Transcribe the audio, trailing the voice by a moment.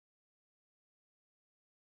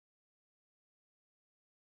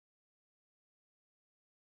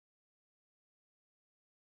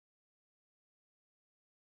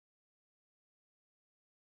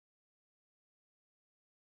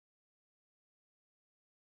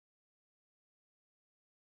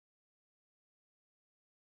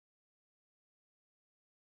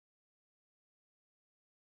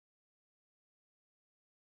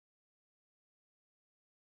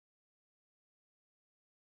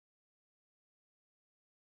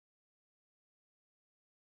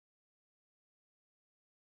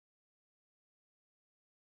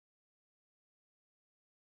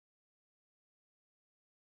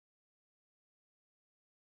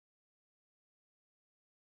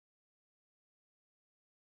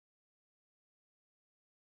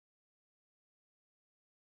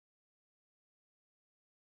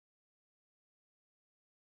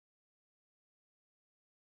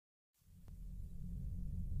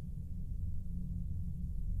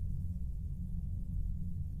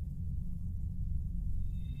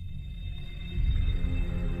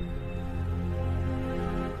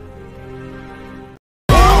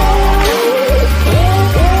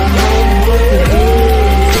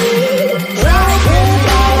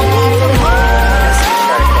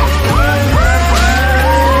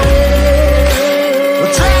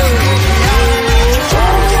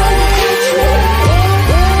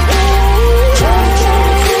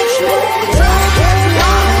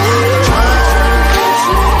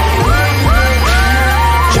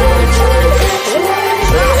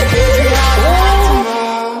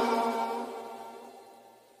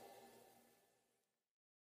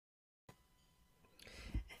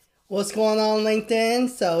What's going on, LinkedIn?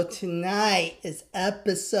 So tonight is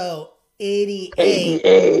episode 88.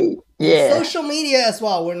 88. And Yeah. social media as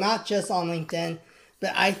well. We're not just on LinkedIn,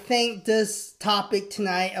 but I think this topic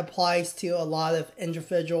tonight applies to a lot of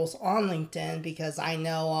individuals on LinkedIn because I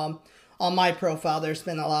know on my profile there's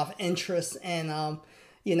been a lot of interest in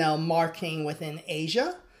marketing within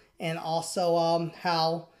Asia, and also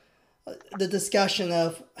how the discussion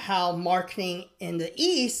of how marketing in the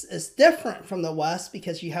East is different from the West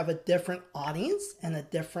because you have a different audience and a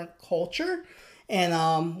different culture.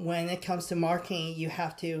 And when it comes to marketing, you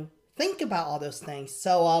have to think about all those things.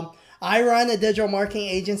 So I run a digital marketing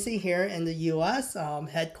agency here in the U.S.,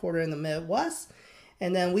 headquartered in the Midwest.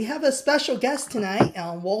 And then we have a special guest tonight,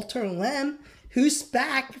 Walter Lim, who's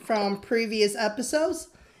back from previous episodes.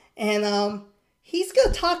 And he's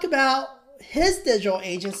going to talk about his digital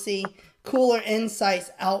agency, Cooler Insights,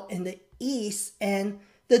 out in the East, and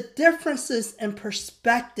the differences in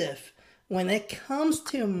perspective when it comes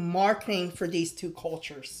to marketing for these two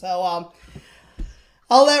cultures. So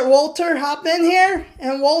I'll let Walter hop in here.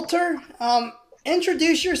 And Walter,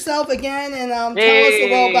 introduce yourself again and tell us a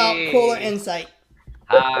little about Cooler Insight.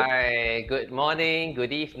 Hi, good morning,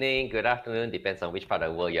 good evening, good afternoon, depends on which part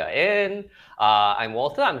of the world you're in. I'm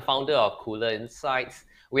Walter, I'm the founder of Cooler Insights.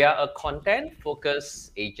 We are a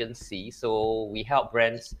content-focused agency, so we help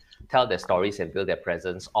brands tell their stories and build their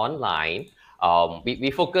presence online.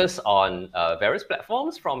 We focus on various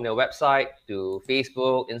platforms, from their website to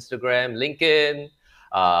Facebook, Instagram, LinkedIn.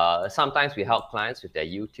 Sometimes we help clients with their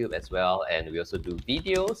YouTube as well, and we also do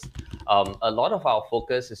videos. A lot of our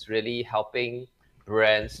focus is really helping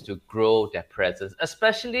brands to grow their presence,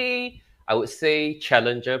 especially, I would say,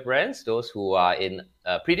 challenger brands, those who are in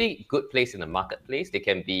a pretty good place in the marketplace. They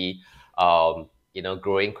can be,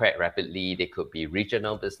 growing quite rapidly. They could be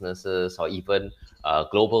regional businesses or even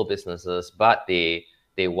global businesses, but they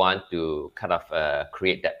want to kind of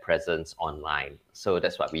create that presence online. So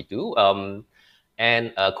that's what we do.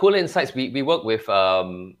 And Cooler Insights, we work with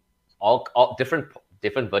all different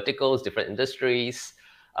verticals, different industries,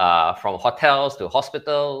 from hotels to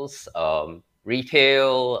hospitals,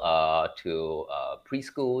 retail to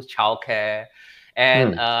preschools, childcare.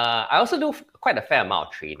 And I also do quite a fair amount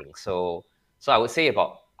of training. So I would say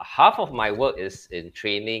about half of my work is in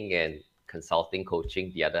training and consulting,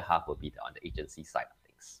 coaching. The other half will be on the agency side of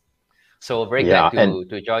things. So very glad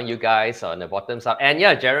to join you guys on the Bottoms Up. And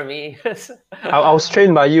yeah, Jeremy. I was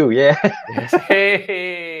trained by you, yeah. Yes.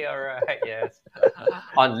 Hey, all right, yes.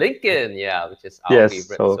 On LinkedIn, yeah, which is our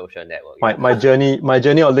favorite social network. Yeah. My journey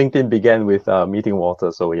on LinkedIn began with meeting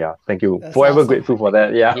Walter. So yeah, thank you. That's Forever awesome. grateful for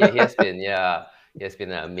that. Yeah. He has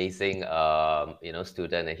been an amazing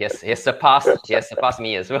student, and he has surpassed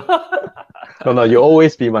me as well. No, you'll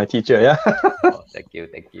always be my teacher, yeah. Oh, thank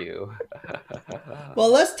you. Well,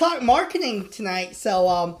 let's talk marketing tonight.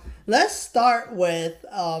 So let's start with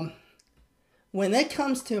when it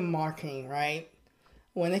comes to marketing, right?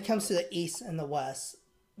 When it comes to the East and the West,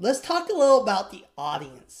 let's talk a little about the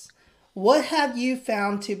audience. What have you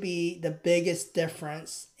found to be the biggest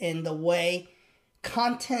difference in the way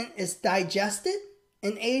content is digested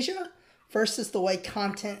in Asia versus the way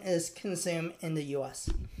content is consumed in the US?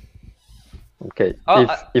 Okay,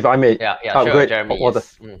 if I may, sure, great. Jeremy.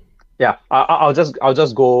 Yes. Yeah, I'll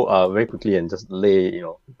just go very quickly and just lay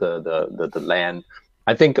the land.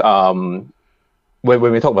 I think when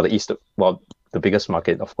we talk about the East, well, the biggest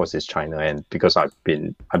market, of course, is China, and because I've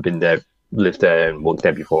been there, lived there, and worked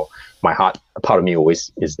there before, my heart, a part of me, always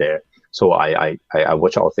is there. So I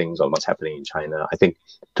watch all things on what's happening in China. I think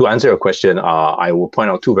to answer your question, I will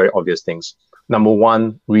point out two very obvious things. Number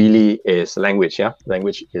one really is language. Yeah,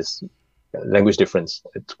 language difference.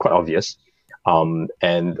 It's quite obvious. And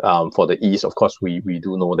for the East, of course, we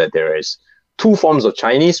do know that there is two forms of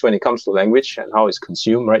Chinese when it comes to language and how it's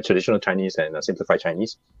consumed, right? Traditional Chinese and simplified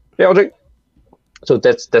Chinese. Yeah, Audrey. So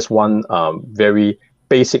that's one very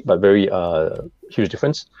basic but very huge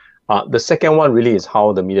difference. The second one really is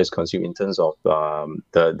how the media is consumed in terms of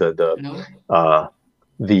the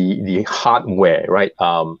hardware, right?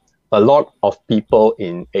 A lot of people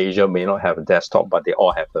in Asia may not have a desktop, but they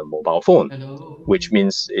all have a mobile phone, which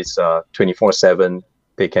means it's 24/7.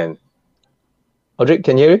 They can. Audrey,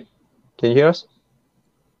 can you hear it? Can you hear us?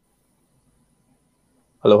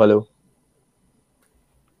 Hello.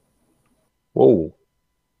 Whoa.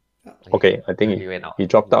 Okay, I think he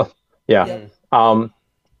dropped out. Yeah.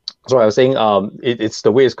 So I was saying, it's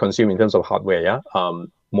the way it's consumed in terms of hardware. Yeah.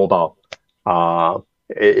 Mobile.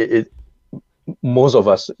 Most of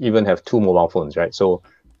us even have two mobile phones, right? So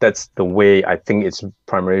that's the way I think it's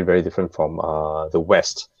primarily very different from the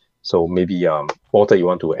West. So maybe Walter, you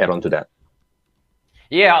want to add on to that?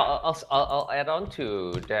 Yeah, I'll add on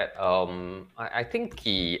to that. I think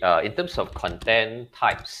in terms of content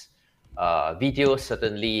types, videos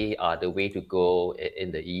certainly are the way to go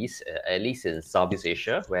in the East, at least in Southeast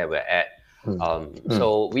Asia, where we're at.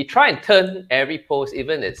 So we try and turn every post,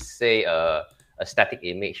 even it's say a static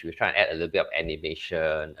image, we try and add a little bit of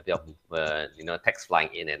animation, a bit of movement, text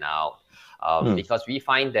flying in and out, because we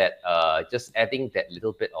find that just adding that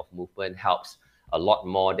little bit of movement helps a lot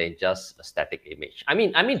more than just a static image. I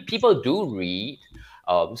mean, people do read.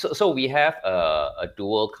 So we have a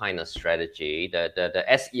dual kind of strategy. The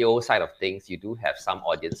SEO side of things, you do have some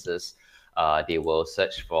audiences. They will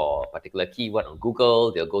search for a particular keyword on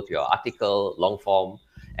Google. They'll go to your article, long form,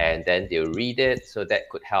 and then they'll read it. So that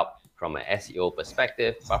could help from an SEO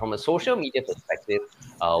perspective. But from a social media perspective,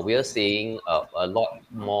 we are seeing a lot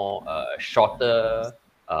more shorter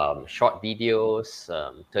short videos,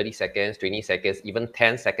 30 seconds, 20 seconds, even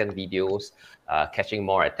 10-second videos catching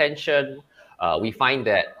more attention. We find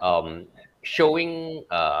that showing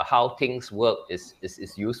how things work is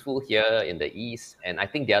useful here in the East. And I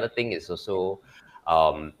think the other thing is also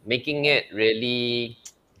making it really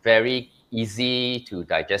very easy to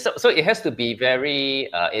digest. So it has to be very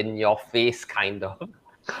in your face kind of.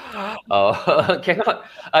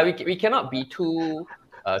 We cannot be too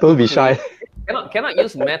Don't be shy. cannot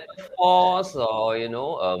use metaphors or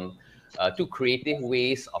too creative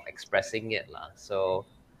ways of expressing it lah. So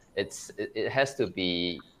it has to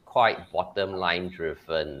be quite bottom line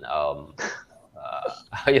driven.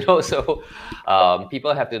 So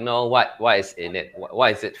people have to know what is in it,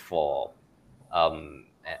 what is it for. One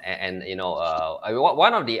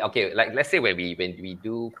of the like let's say when we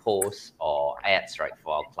do posts or ads, right,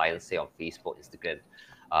 for our clients, say on Facebook, Instagram,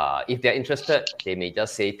 if they're interested, they may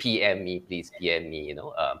just say PM me, please PM me,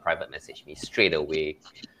 private message me straight away.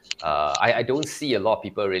 I don't see a lot of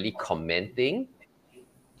people really commenting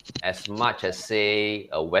as much as say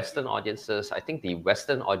Western audiences. I think the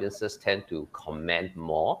Western audiences tend to comment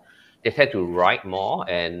more. They tend to write more,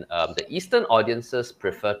 and the Eastern audiences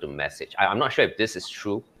prefer to message. I'm not sure if this is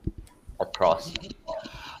true across,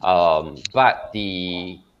 but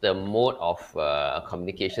the mode of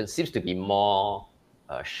communication seems to be more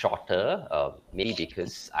shorter. Maybe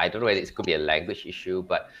because I don't know whether it could be a language issue,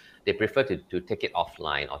 but they prefer to take it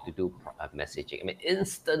offline or to do messaging. I mean,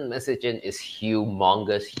 instant messaging is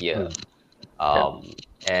humongous here.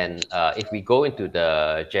 And if we go into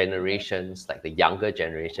the generations, like the younger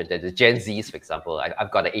generation, the Gen Zs, for example,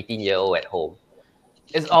 I've got an 18-year-old at home.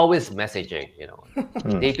 It's always messaging,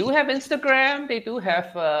 They do have Instagram, they do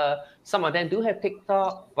have, some of them do have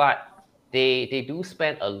TikTok, but they do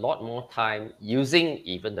spend a lot more time using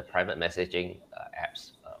even the private messaging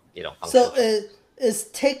apps, So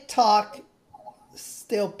is TikTok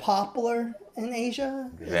still popular in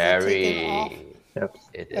Asia? Is very.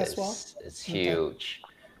 It is. Well? It's huge.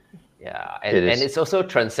 Yeah, and it's also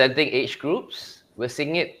transcending age groups. We're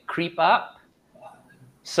seeing it creep up.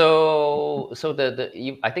 So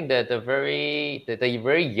I think the very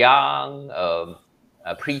young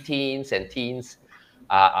preteens and teens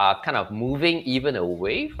are kind of moving even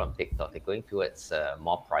away from TikTok. They're going towards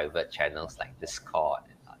more private channels like Discord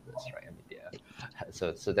and others, right? I mean,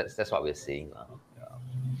 so that's what we're seeing.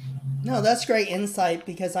 No, that's great insight,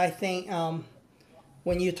 because I think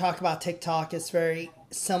when you talk about TikTok, it's very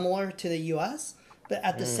similar to the US. But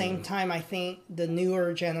at the same time, I think the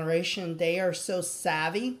newer generation, they are so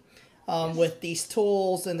savvy with these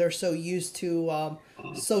tools, and they're so used to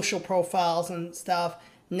social profiles and stuff.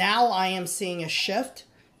 Now I am seeing a shift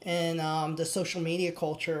in the social media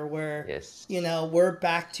culture where, we're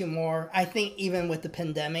back to more, I think even with the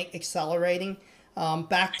pandemic accelerating,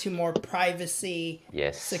 back to more privacy,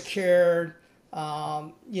 secured,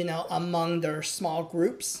 among their small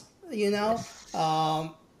groups, the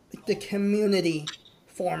community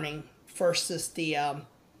forming versus the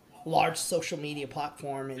large social media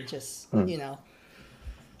platform, and just,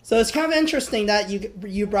 So it's kind of interesting that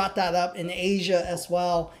you brought that up in Asia as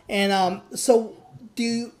well. And so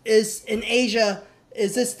in Asia,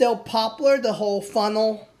 is this still popular, the whole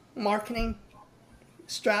funnel marketing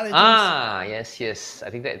strategies? Yes. I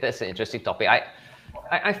think that's an interesting topic.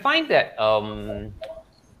 I find that I'm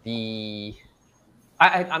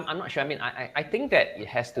not sure. I mean, I think that it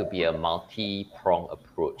has to be a multi-pronged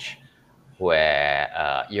approach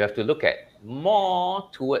where you have to look at more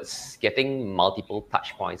towards getting multiple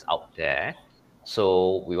touch points out there.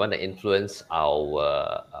 So we want to influence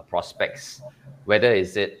our prospects, whether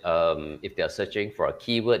is it if they're searching for a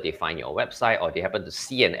keyword, they find your website, or they happen to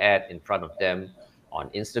see an ad in front of them on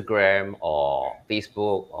Instagram or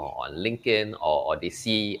Facebook or on LinkedIn, or they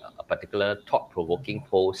see a particular thought-provoking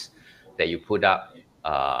post that you put up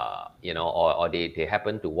or they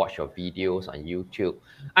happen to watch your videos on YouTube.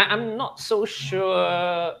 I'm not so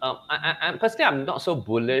sure. Personally, I'm not so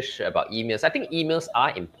bullish about emails. I think emails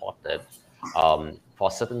are important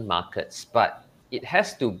for certain markets, but it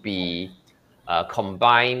has to be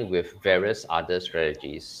combined with various other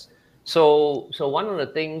strategies. So one of the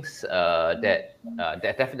things that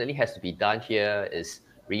definitely has to be done here is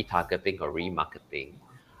retargeting or remarketing.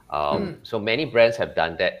 So many brands have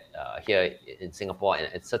done that here in Singapore,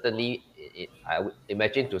 and certainly I would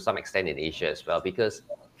imagine to some extent in Asia as well, because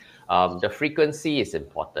the frequency is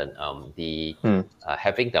important. The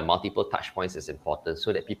having the multiple touch points is important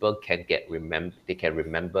so that people can they can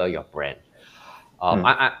remember your brand.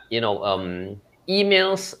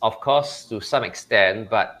 Emails, of course, to some extent,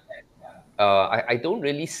 but I don't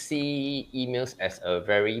really see emails as a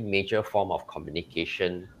very major form of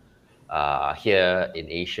communication here in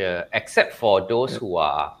Asia, except for those who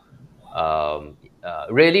are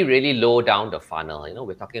really, really low down the funnel.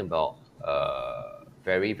 We're talking about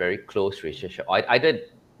very, very close relationship. Either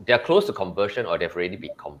they're close to conversion or they've already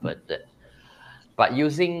been converted. But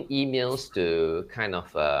using emails to kind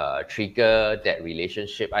of trigger that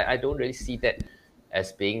relationship, I don't really see that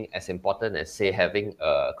as being as important as, say, having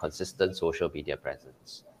a consistent social media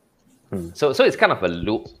presence. So it's kind of a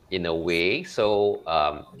loop in a way. So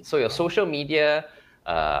your social media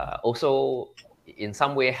also in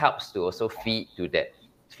some way helps to also feed to that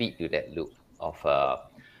loop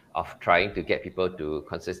of trying to get people to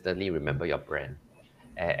consistently remember your brand.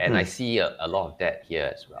 And I see a lot of that here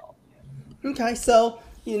as well. Okay, so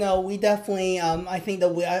we definitely, I think the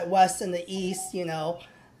West and the East,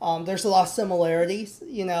 there's a lot of similarities.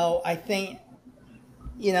 I think,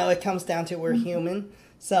 it comes down to we're human.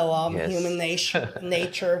 So Yes. human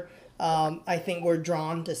nature, I think we're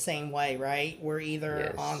drawn the same way, right? We're either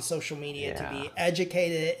Yes. on social media to be Yeah.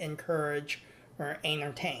 educated, encouraged, or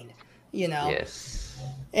entertained. Yes.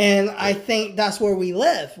 And I think that's where we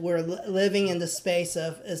live. We're living in the space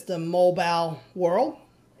of is the mobile world,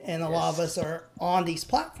 and a lot of us are on these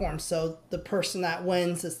platforms. So the person that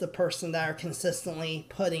wins is the person that are consistently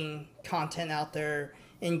putting content out there,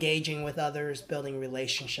 engaging with others, building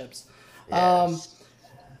relationships. Yes.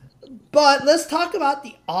 But let's talk about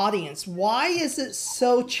the audience. Why is it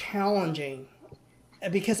so challenging?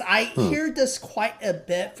 Because I hear this quite a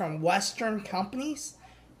bit from Western companies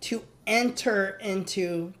to enter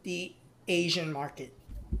into the Asian market.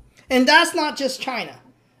 And that's not just China.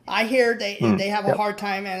 I hear they have a hard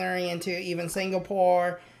time entering into even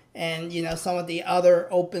Singapore and some of the other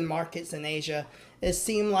open markets in Asia. It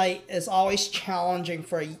seems like it's always challenging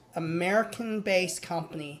for an American-based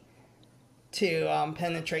company to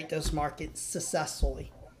penetrate those markets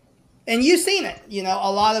successfully. And you've seen it.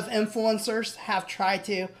 A lot of influencers have tried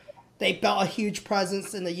to. They built a huge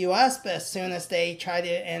presence in the U.S., but as soon as they try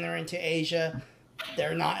to enter into Asia,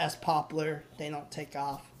 they're not as popular. They don't take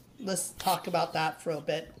off. Let's talk about that for a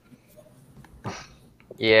bit.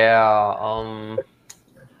 Yeah.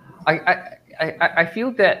 I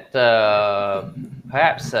feel that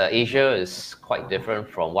perhaps Asia is quite different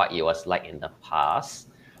from what it was like in the past.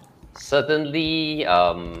 Certainly,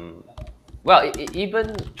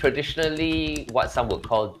 even traditionally, what some would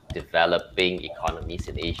call developing economies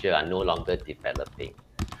in Asia are no longer developing.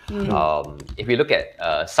 If we look at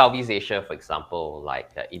Southeast Asia, for example,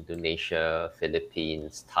 like Indonesia,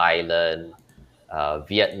 Philippines, Thailand,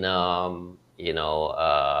 Vietnam, the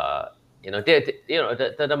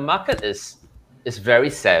market is very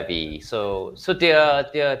savvy. So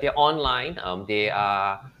they're online. They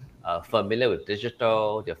are familiar with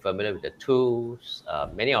digital. They're familiar with the tools.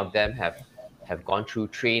 Many of them have gone through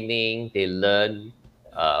training. They learn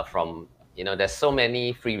from there's so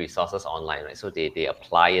many free resources online, right? So they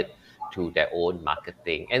apply it to their own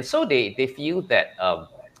marketing, and so they feel that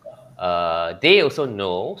they also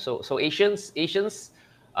know. So Asians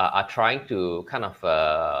are trying to kind of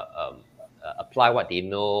apply what they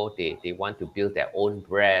know. They want to build their own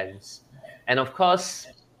brands, and of course,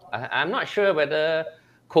 I'm not sure whether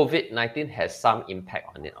COVID-19 has some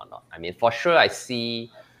impact on it or not. I mean, for sure, I see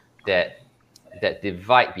that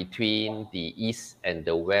divide between the East and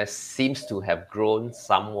the West seems to have grown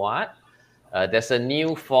somewhat. There's a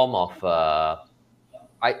new form of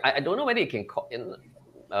I don't know whether you can call it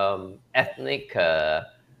ethnic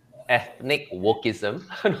wokeism.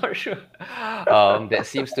 I'm not sure. That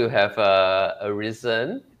seems to have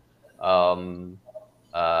arisen. Of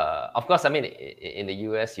course, I mean, in the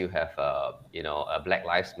US, you have Black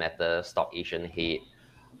Lives Matter, Stop Asian Hate.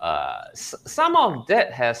 Some of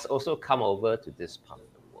that has also come over to this part of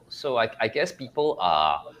the world. So I guess people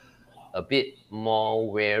are a bit more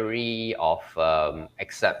wary of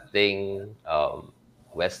accepting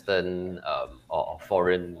Western or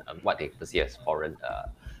foreign, what they perceive as foreign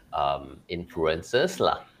influences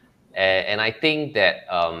lah. And I think that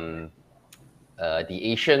the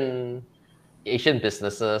Asian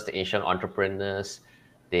businesses, the Asian entrepreneurs,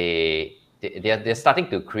 they're starting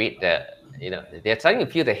to create they're starting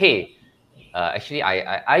to feel that, hey, actually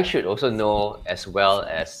I should also know as well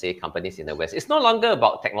as, say, companies in the West. It's no longer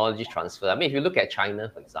about technology transfer. I mean, if you look at China,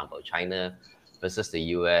 for example, China versus the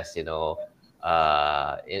US,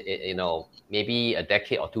 maybe a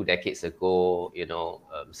decade or 2 decades ago,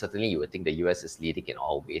 certainly you would think the US is leading in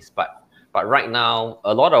all ways. But right now,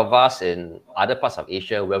 a lot of us in other parts of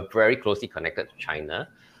Asia, we're very closely connected to China,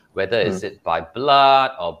 whether is it by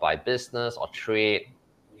blood or by business or trade.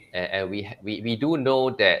 And we do know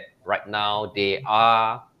that right now they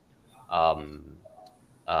are,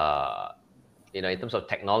 in terms of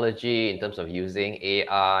technology, in terms of using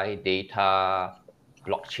AI, data,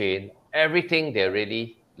 blockchain, everything, they're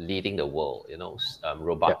really leading the world,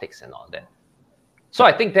 robotics and all that. So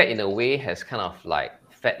I think that in a way has kind of like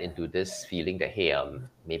fed into this feeling that, hey,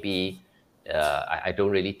 maybe I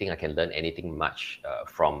don't really think I can learn anything much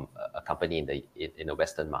from a company in the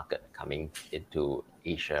Western market coming into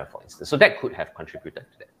Asia, for instance. So that could have contributed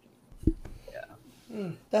to that.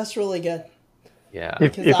 That's really good. Yeah.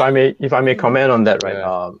 If I may comment on that,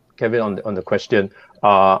 right, Kevin, on the question,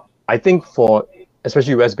 I think for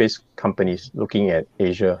especially US-based companies looking at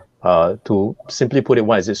Asia, to simply put it,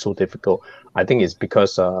 why is it so difficult? I think it's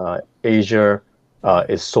because Asia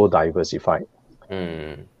is so diversified.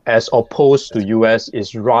 As opposed to US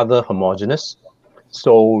is rather homogenous.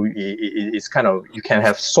 So it's kind of, you can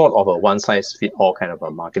have sort of a one-size-fit-all kind of a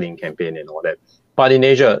marketing campaign and all that. But in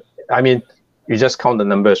Asia, I mean, you just count the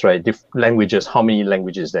numbers, right? Languages, how many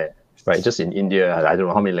languages there, right? Just in India, I don't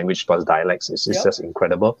know how many languages plus dialects. It's just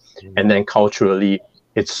incredible. And then culturally,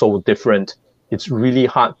 it's so different. It's really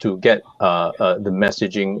hard to get the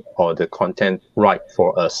messaging or the content right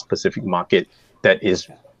for a specific market that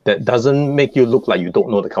doesn't make you look like you don't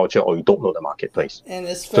know the culture or you don't know the marketplace. And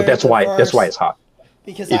it's so that's why it's hard.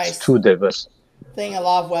 Because it's too diverse. I think a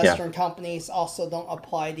lot of Western companies also don't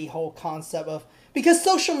apply the whole concept of, because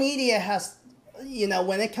social media has,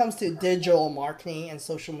 when it comes to digital marketing and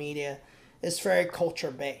social media, it's very culture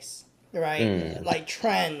based, right? Like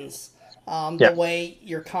trends, the way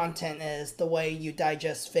your content is, the way you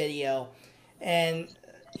digest video, and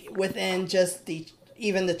within just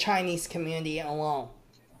even the Chinese community alone.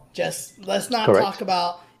 Just let's not talk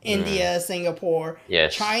about India, Singapore,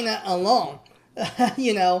 China alone.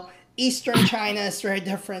 Eastern China is very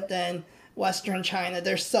different than Western China.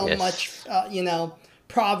 There's so much,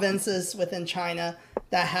 provinces within China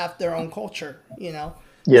that have their own culture,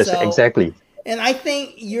 Yes, exactly. And I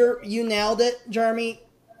think you nailed it, Jeremy.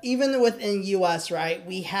 Even within US, right?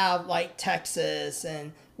 We have like Texas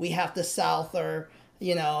and we have the South, or,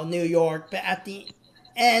 New York. But at the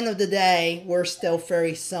end of the day, we're still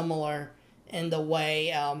very similar in the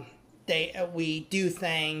way we do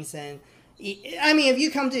things. And I mean, if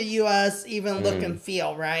you come to the US, even look and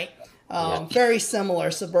feel, right? Very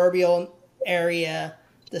similar, suburban area,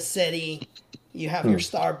 the city, you have your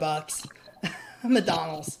Starbucks,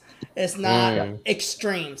 McDonald's. It's not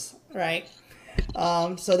extremes, right?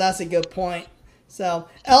 So that's a good point. So,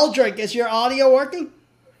 Eldrick, is your audio working?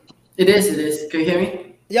 It is. Can you hear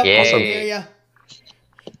me? Yep, I can hear you.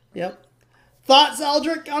 Yep. Thoughts,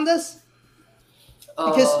 Eldrick, on this?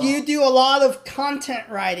 Because you do a lot of content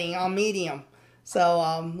writing on Medium. So,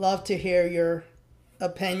 love to hear your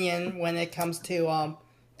opinion when it comes to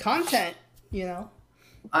content,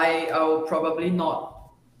 I'll probably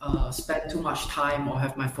not spend too much time or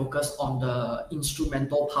have my focus on the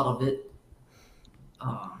instrumental part of it.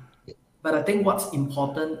 But I think what's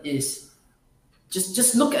important is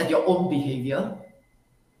just look at your own behavior,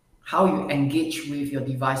 how you engage with your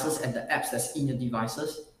devices and the apps that's in your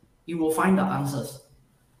devices. You will find the answers.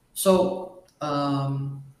 So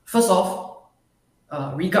first off,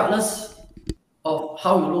 regardless of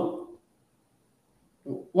how you look,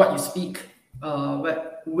 what you speak,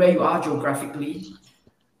 where you are geographically,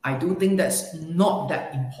 I do think that's not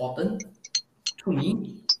that important to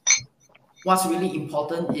me. What's really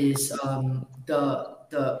important is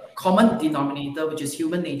the common denominator, which is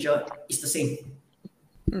human nature, is the same.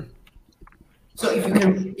 So if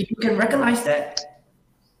you can recognize that,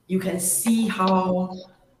 you can see how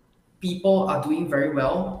people are doing very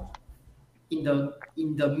well in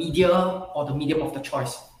the media or the medium of the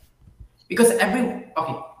choice. Because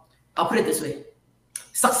I'll put it this way.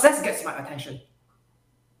 Success gets my attention.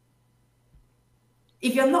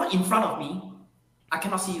 If you're not in front of me, I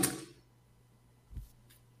cannot see you.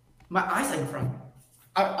 My eyes are in front.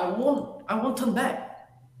 I won't turn back.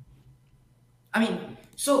 I mean,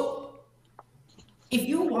 so if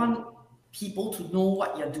you want people to know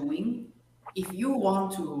what you're doing, if you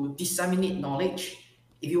want to disseminate knowledge,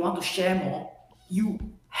 if you want to share more, you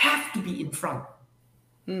have to be in front.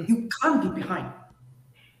 You can't be behind.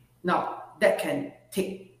 Now, that can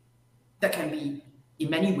be in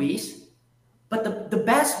many ways, but the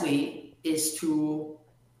best way is to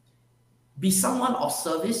be someone of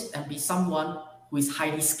service and be someone who is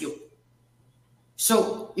highly skilled.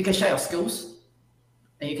 So you can share your skills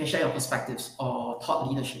and you can share your perspectives or thought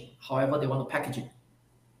leadership, however they want to package it.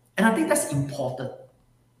 And I think that's important.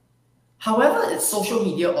 However, it's social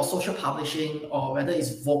media or social publishing or whether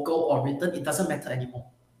it's vocal or written, it doesn't matter anymore.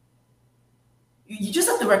 You just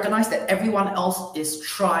have to recognize that everyone else is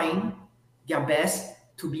trying their best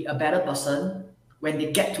to be a better person when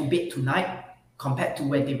they get to bed tonight compared to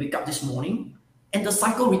when they wake up this morning. And the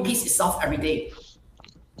cycle repeats itself every day.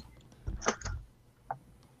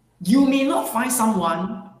 You may not find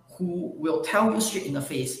someone who will tell you straight in the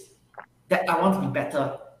face that I want to be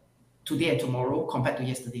better today and tomorrow compared to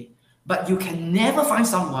yesterday. But you can never find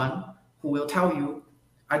someone who will tell you,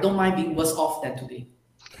 I don't mind being worse off than today.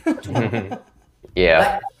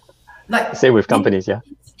 Yeah. Like Same with companies, yeah.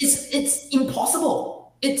 It's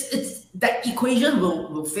impossible. It's that equation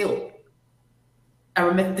will fail.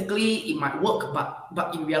 Arithmetically, it might work,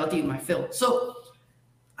 but in reality, it might fail. So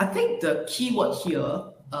I think the key word here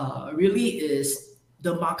really is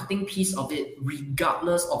the marketing piece of it,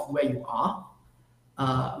 regardless of where you are,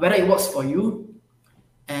 whether it works for you.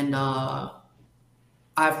 And I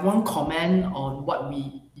have one comment on what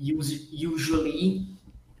we usually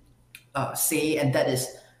say, and that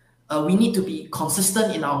is we need to be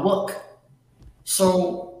consistent in our work.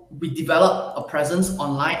 So we develop a presence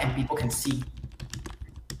online and people can see.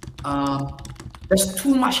 There's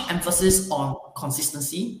too much emphasis on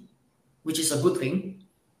consistency, which is a good thing.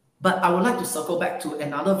 But I would like to circle back to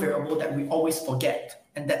another variable that we always forget,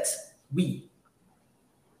 and that's we.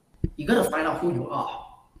 You got to find out who you are.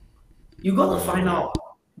 You got to find out,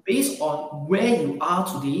 based on where you are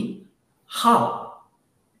today, how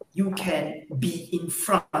you can be in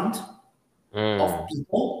front of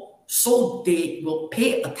people so they will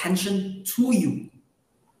pay attention to you.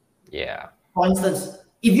 Yeah. For instance,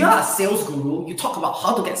 if you are a sales guru, you talk about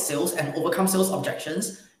how to get sales and overcome sales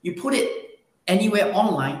objections, you put it anywhere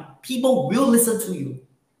online, people will listen to you.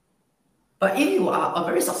 But if you are a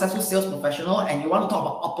very successful sales professional and you want to talk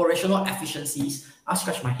about operational efficiencies, I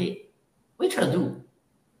scratch my head. What are you trying to do?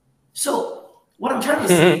 So what I'm trying to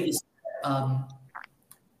say is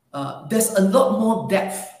there's a lot more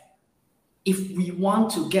depth if we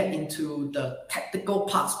want to get into the tactical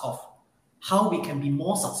parts of how we can be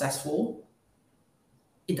more successful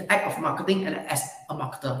in the act of marketing and as a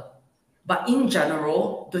marketer. But in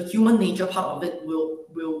general, the human nature part of it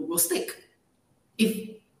will stick. If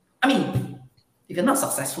you're not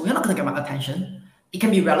successful, you're not going to get my attention. It can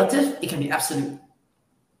be relative, it can be absolute.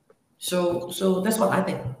 So that's what I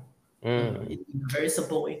think. In a very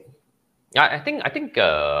simple way. I think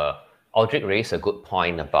Aldrich raised a good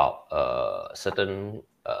point about certain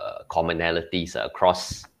commonalities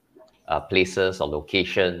across places or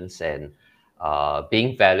locations, and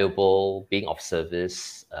being valuable, being of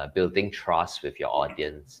service, building trust with your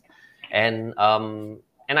audience, and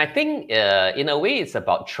I think in a way it's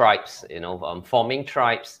about tribes, forming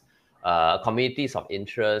tribes, communities of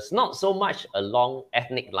interest, not so much along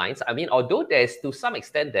ethnic lines. I mean, although there's to some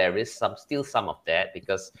extent there is still some of that,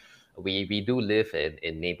 because we do live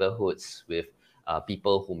in neighborhoods with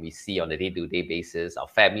people whom we see on a day-to-day basis. Our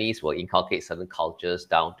families will inculcate certain cultures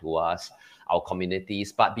down to us, our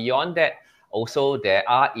communities. But beyond that, also there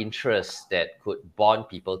are interests that could bond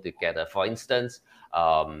people together. For instance,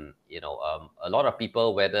 a lot of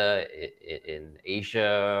people, whether in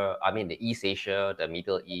Asia, the East Asia, the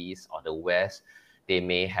Middle East, or the West, they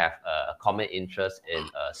may have a common interest in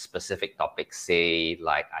a specific topic, say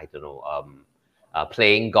like, I don't know,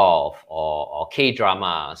 playing golf or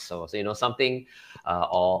K-drama, so something,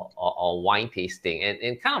 or wine tasting,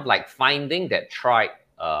 and kind of like finding that tribe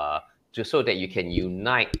just so that you can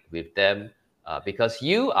unite with them, because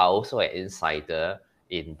you are also an insider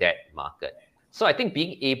in that market. So I think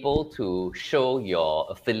being able to show your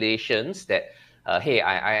affiliations that, hey,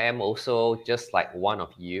 I am also just like one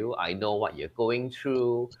of you. I know what you're going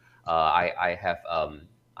through. I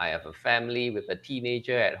have a family with a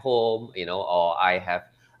teenager at home, or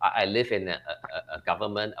I live in a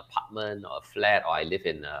government apartment or a flat, or I live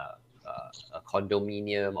in a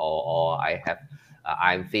condominium, or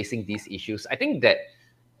I'm facing these issues. I think that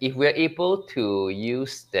if we're able to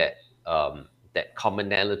use that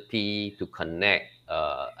commonality to connect,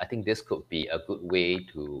 I think this could be a good way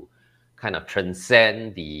to kind of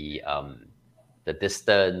transcend the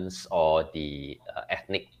distance or the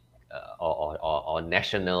ethnic or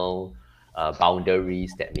national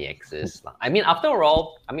boundaries that may exist. I mean, after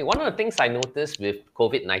all, I mean, one of the things I noticed with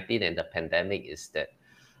COVID-19 and the pandemic is that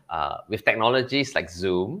with technologies like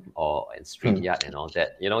Zoom and StreamYard and all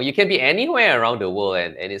that, you know, you can be anywhere around the world,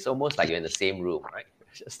 and it's almost like you're in the same room, right?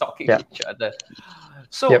 Just talking to each other.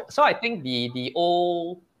 So I think the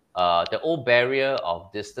old barrier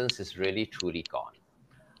of distance is really truly gone.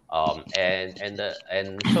 And then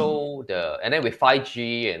with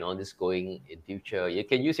 5G and all this going in future, you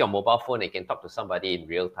can use your mobile phone and you can talk to somebody in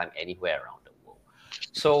real time anywhere around the world.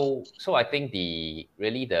 So I think the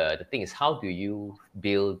thing is, how do you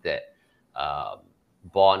build that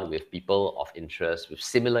bond with people of interest, with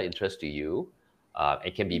similar interest to you?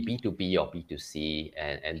 It can be B2B or B2C,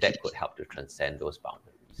 and that could help to transcend those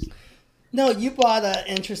boundaries. No, you brought an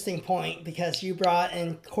interesting point because you brought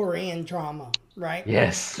in Korean drama, right?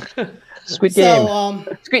 Yes. Squid Game.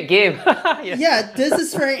 So, Squid Game. Yeah, this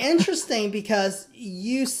is very interesting because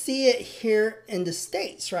you see it here in the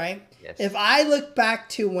States, right? Yes. If I look back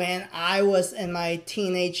to when I was in my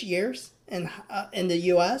teenage years in the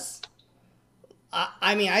U.S.,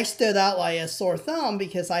 I mean, I stood out like a sore thumb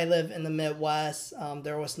because I live in the Midwest.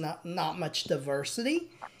 There was not much diversity,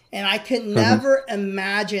 and I could never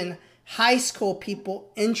imagine high school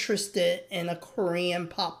people interested in a Korean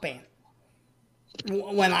pop band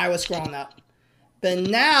when I was growing up. But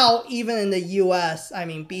now, even in the U.S., I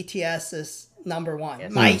mean, BTS is number one.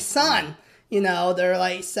 Yes. My son, you know, they're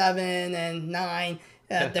like 7 and 9.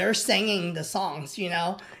 They're singing the songs, you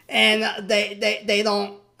know, and they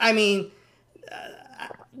don't, I mean,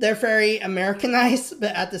 they're very Americanized,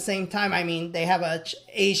 but at the same time, I mean, they have a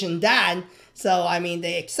Asian dad. So, I mean,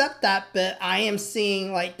 they accept that, but I am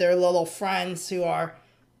seeing like their little friends who are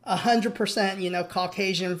 100%, you know,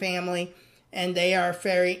 Caucasian family, and they are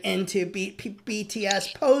very into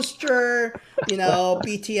BTS poster, you know,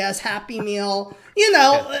 BTS Happy Meal. You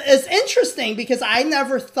know, it's interesting because I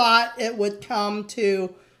never thought it would come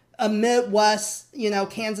to a Midwest, you know,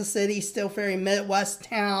 Kansas City, still very Midwest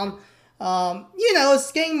town. You know,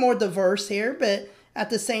 it's getting more diverse here, but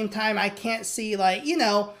at the same time, I can't see like, you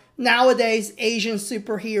know, nowadays Asian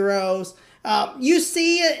superheroes. You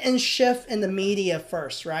see it in shift in the media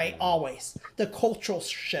first, right? Always the cultural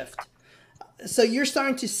shift. So you're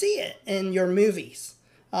starting to see it in your movies,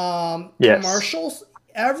 commercials.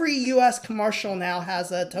 Every U.S. commercial now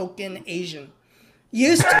has a token Asian.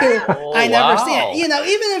 Used to, I never see it. You know,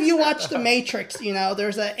 even if you watch The Matrix, you know,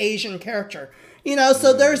 there's an Asian character. You know,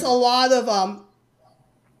 so there's a lot of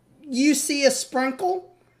you see a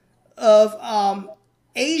sprinkle of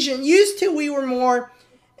Asian. Used to, we were more,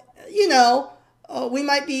 you know, we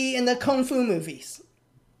might be in the kung fu movies.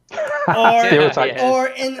 Or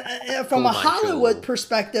in from a Hollywood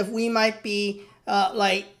perspective, we might be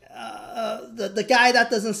like the guy that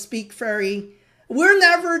doesn't speak very. We're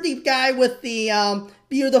never the guy with the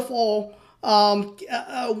beautiful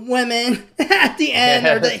women at the end,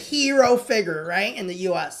 or the hero figure, right? In the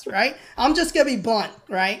U.S., right? I'm just gonna be blunt,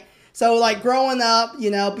 right? So like growing up,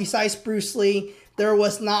 you know, besides Bruce Lee, there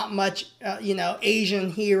was not much, you know, Asian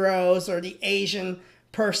heroes or the Asian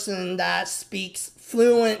person that speaks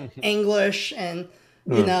fluent English and,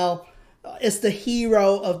 you know, is the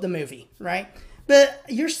hero of the movie, right? But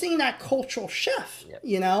you're seeing that cultural shift,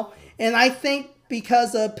 you know? And I think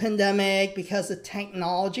because of pandemic, because of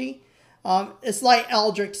technology, it's like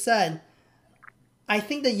Eldrick said, I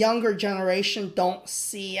think the younger generation don't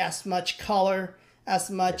see as much color, as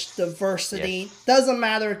much diversity. Doesn't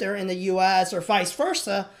matter if they're in the U.S. or vice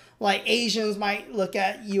versa. Like Asians might look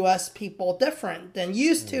at U.S. people different than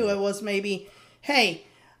used to. It was maybe, hey,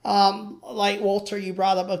 like Walter, you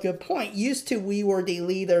brought up a good point. Used to, we were the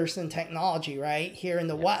leaders in technology, right, here in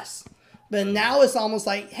the West. But now it's almost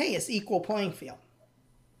like, hey, it's equal playing field.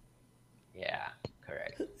 Yeah,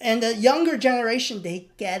 correct. And the younger generation, they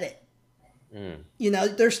get it. You know,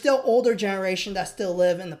 there's still older generation that still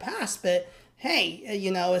live in the past, but hey,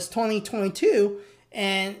 you know, it's 2022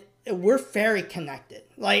 and we're very connected.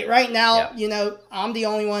 Like right now, you know, I'm the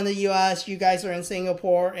only one in the U.S. You guys are in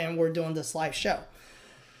Singapore and we're doing this live show.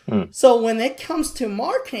 So when it comes to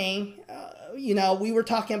marketing, you know, we were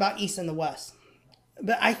talking about East and the West.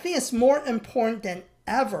 But I think it's more important than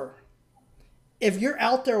ever, if you're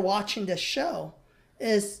out there watching this show,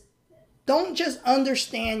 is don't just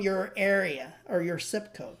understand your area or your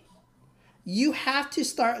zip code. You have to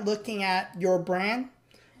start looking at your brand,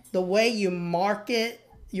 the way you market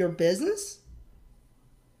your business,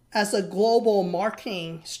 as a global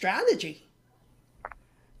marketing strategy.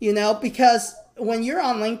 You know, because when you're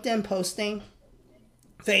on LinkedIn posting,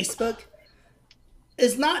 Facebook,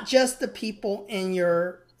 it's not just the people in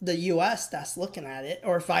the U.S. that's looking at it,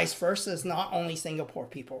 or vice versa. It's not only Singapore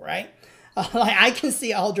people, right? Like I can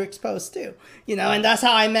see Eldrick's post too, and that's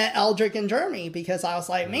how I met Eldrick in Germany, because I was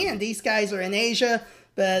like, man, these guys are in Asia,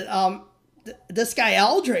 but this guy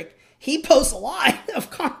Eldrick, he posts a lot of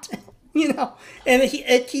content, and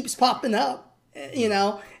it keeps popping up,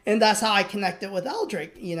 and that's how I connected with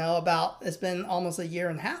Eldrick, it's been almost a year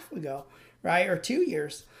and a half ago, right, or 2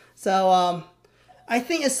 years. So I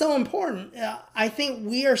think it's so important. I think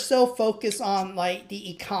we are so focused on like the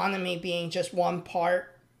economy being just one part,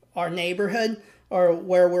 our neighborhood or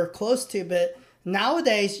where we're close to, but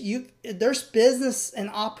nowadays there's business and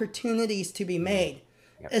opportunities to be made,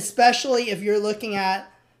 especially if you're looking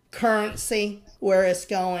at currency, where it's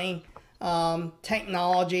going,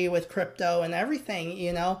 technology with crypto and everything.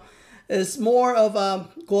 It's more of a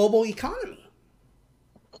global economy.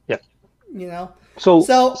 Yeah. So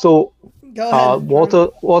go ahead.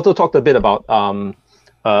 Walter talked a bit about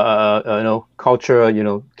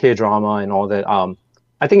culture, K-drama and all that.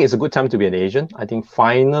 I think it's a good time to be an Asian. I think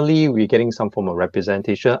finally we're getting some form of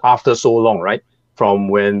representation after so long, right? From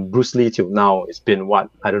when Bruce Lee till now, it's been what,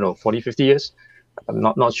 I don't know, 40, 50 years? I'm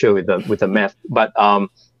not sure with the math, but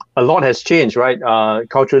a lot has changed, right?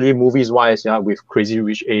 Culturally, movies wise, with Crazy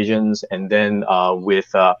Rich Asians, and then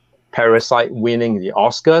with Parasite winning the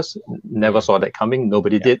Oscars. Never saw that coming.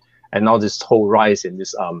 Nobody did. And now this whole rise in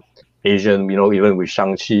this Asian, even with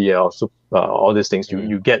Shang-Chi, all these things,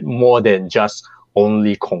 you get more than just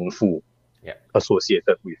only Kung Fu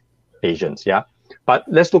associated with Asians. Yeah. But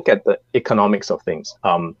let's look at the economics of things.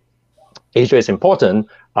 Asia is important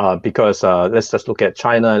because let's just look at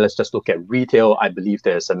China. Let's just look at retail. I believe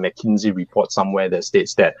there's a McKinsey report somewhere that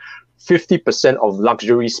states that 50% of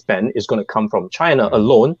luxury spend is going to come from China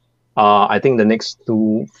alone. I think the next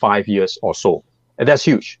 5 years or so. And that's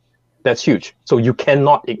huge. That's huge. So you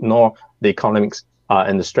cannot ignore the economics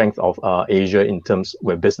and the strength of Asia in terms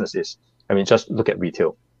where business is. I mean, just look at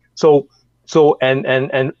retail. So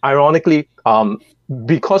and ironically,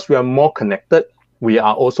 because we are more connected, we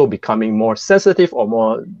are also becoming more sensitive or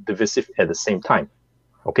more divisive at the same time.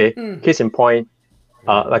 Okay. Case in point,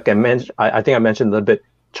 like I mentioned, I think I mentioned a little bit.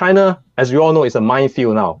 China, as we all know, is a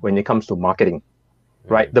minefield now when it comes to marketing.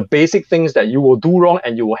 Right, the basic things that you will do wrong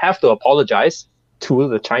and you will have to apologize to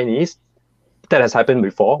the Chinese. That has happened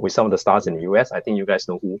before with some of the stars in the US. I think you guys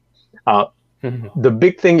know who. The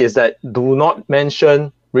big thing is that do not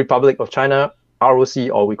mention Republic of China, ROC,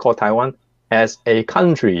 or we call Taiwan, as a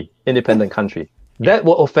country, independent country. That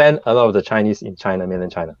will offend a lot of the Chinese in China,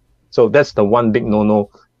 mainland China. So that's the one big no-no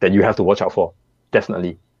that you have to watch out for,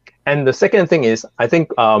 definitely. And the second thing is, I think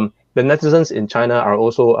the netizens in China are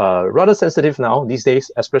also rather sensitive now these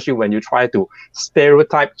days, especially when you try to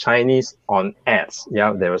stereotype Chinese on ads.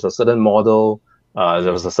 Yeah, there was a certain model,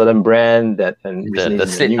 there was a certain brand that, and recently the in the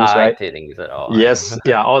slit news, eye right? thing, is it all? Yes,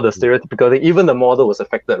 yeah, all the stereotypical thing. Even the model was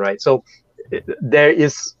affected, right? So there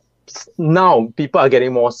is now people are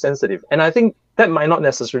getting more sensitive, and I think that might not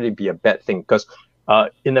necessarily be a bad thing, because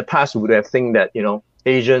in the past we would have think that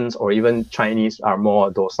Asians or even Chinese are more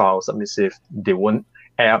docile, submissive. They won't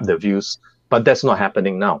air up their views, but that's not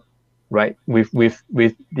happening now, right? With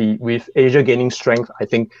Asia gaining strength, I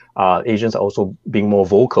think Asians are also being more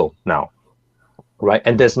vocal now, right?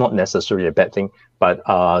 And that's not necessarily a bad thing. But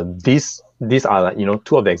these are like,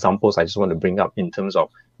 two of the examples I just want to bring up in terms of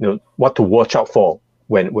what to watch out for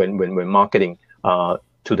when marketing to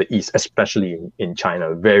the East, especially in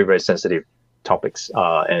China. Very, very sensitive topics,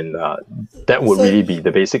 and that would really be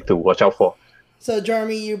the basic to watch out for. So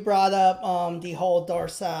Jeremy, you brought up the whole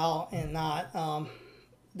dorsal and not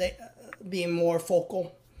they being more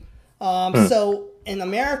focal. So in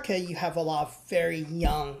America, you have a lot of very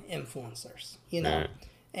young influencers,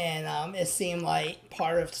 and it seemed like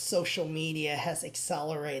part of social media has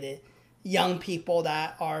accelerated young people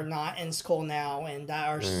that are not in school now and that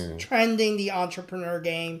are trending the entrepreneur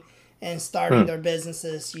game and starting their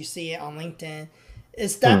businesses. You see it on LinkedIn.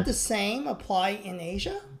 Is that the same apply in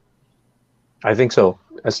Asia? I think so.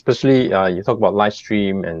 Especially you talk about live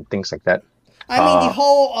stream and things like that. I mean, the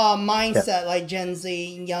whole mindset, like Gen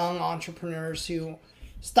Z, young entrepreneurs who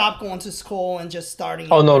stop going to school and just starting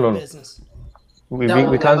their business. We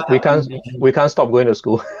can't stop going to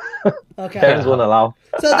school. Okay. Parents won't allow.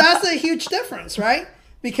 So that's a huge difference, right?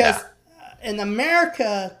 Because in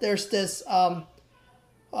America, there's this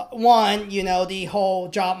one, the whole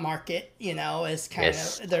job market, is kind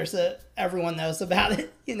of everyone knows about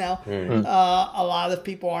it. A lot of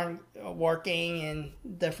people aren't working and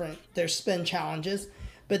there's been challenges,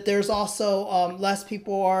 but there's also less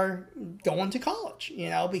people are going to college,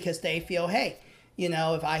 because they feel, hey, you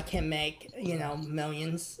know, if I can make, you know,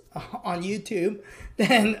 millions on YouTube,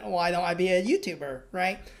 then why don't I be a YouTuber,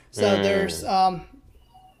 right? So there's a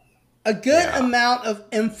good amount of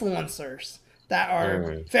influencers that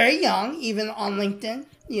are very young, even on LinkedIn,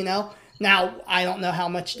 you know. Now, I don't know how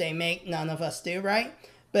much they make. None of us do, right?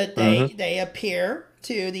 But they appear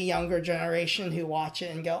to the younger generation who watch it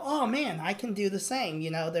and go, oh man, I can do the same. You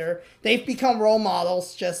know, they've become role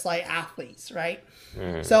models just like athletes, right?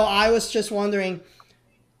 So I was just wondering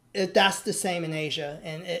if that's the same in Asia,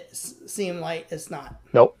 and it seemed like it's not.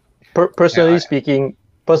 No, personally speaking,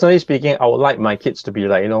 I would like my kids to be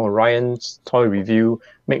like, you know, Ryan's toy review,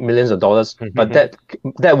 make millions of dollars, but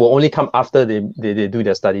that will only come after they do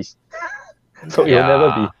their studies. So you'll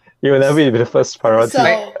never be the first priority. So,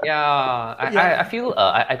 I feel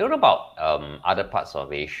I don't know about other parts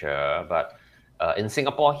of Asia, but in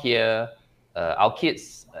Singapore here, our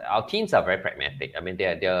teens are very pragmatic. I mean,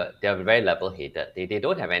 they're very level-headed. They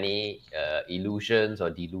don't have any illusions or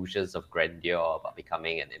delusions of grandeur about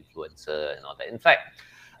becoming an influencer and all that. In fact,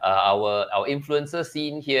 our influencer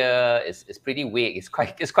scene here is pretty weak. It's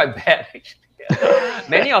quite bad actually.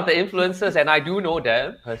 Many of the influencers, and I do know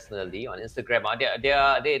them personally on Instagram,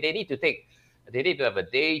 they need to have a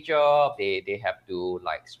day job. They have to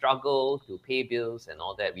like struggle to pay bills and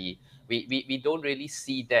all that. We don't really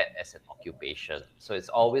see that as an occupation. So it's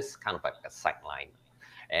always kind of like a sideline.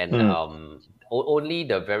 And only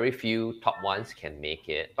the very few top ones can make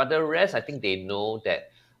it. But the rest, I think they know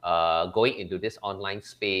that going into this online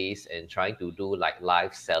space and trying to do like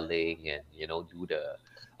live selling and, you know, do the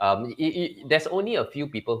there's only a few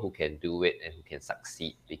people who can do it and who can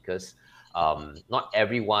succeed, because not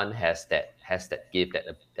everyone has that gift,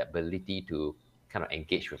 that ability to kind of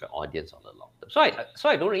engage with an audience on the long term. So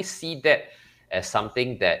I don't really see that as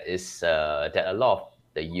something that is that a lot of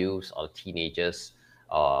the youths or teenagers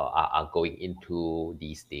are going into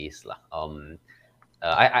these days. I'm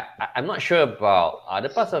not sure about other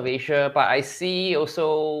parts of Asia, but I see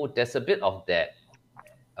also there's a bit of that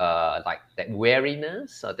like that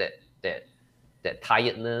wariness or that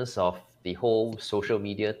tiredness of the whole social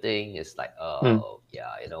media thing. Is like,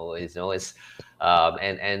 yeah, it's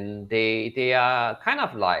and they are kind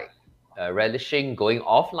of like relishing going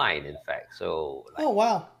offline, in fact. So like, oh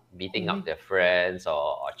wow, meeting up their friends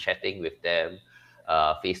or chatting with them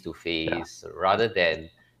face to face, rather than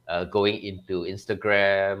going into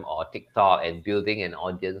Instagram or TikTok and building an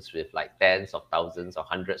audience with like tens of thousands or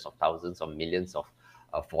hundreds of thousands or millions of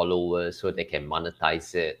followers so they can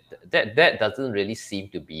monetize it. That doesn't really seem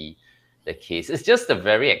to be the case. It's just the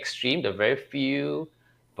very extreme, the very few,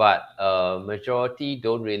 but majority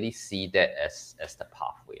don't really see that as the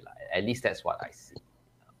pathway. At least that's what I see.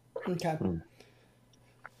 Okay.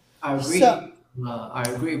 I agree. So, I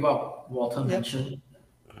agree with what Walter mentioned.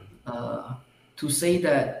 To say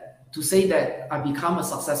that I become a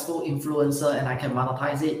successful influencer and I can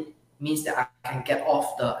monetize it means that I can get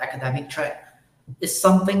off the academic track. It's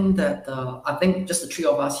something that I think just the three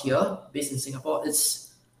of us here, based in Singapore,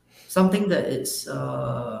 it's something that is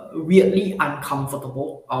weirdly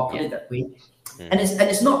uncomfortable. I'll put it that way, and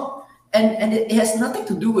it's not, and it has nothing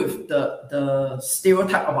to do with the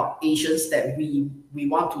stereotype about Asians that we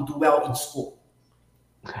want to do well in school.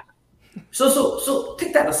 So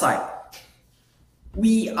take that aside.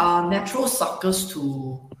 We are natural suckers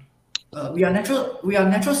we are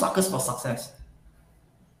natural suckers for success.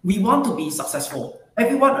 We want to be successful.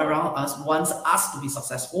 Everyone around us wants us to be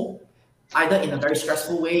successful, either in a very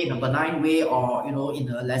stressful way, in a benign way, or in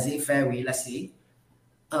a laissez-faire way, let's say.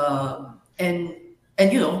 And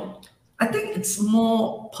I think it's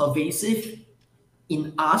more pervasive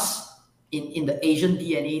in us, in the Asian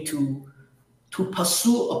DNA, to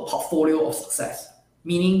pursue a portfolio of success.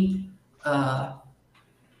 Meaning, I'm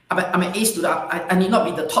an A student. I need not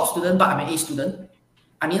be the top student, but I'm an A student.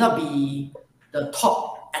 I need not be the top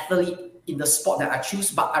athlete in the sport that I choose,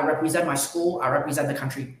 but I represent my school, I represent the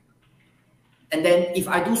country. And then if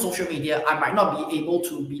I do social media, I might not be able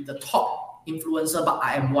to be the top influencer, but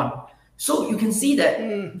I am one. So you can see that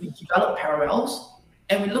we develop parallels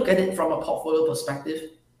and we look at it from a portfolio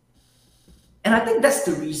perspective. And I think that's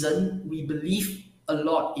the reason we believe a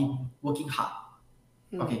lot in working hard.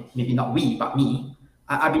 Okay, maybe not we, but me.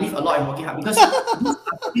 I believe a lot in working hard because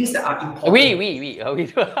things that are important. We do. we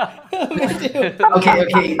do.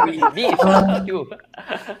 Okay. You.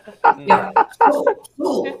 Yeah.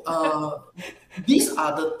 So these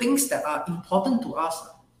are the things that are important to us.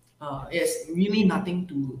 It's really nothing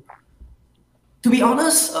to be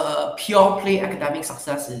honest, pure play academic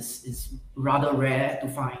success is rather rare to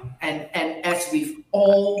find. And as with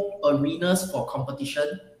all arenas for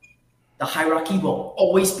competition, the hierarchy will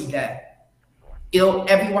always be there.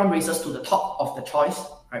 everyone races to the top of the choice,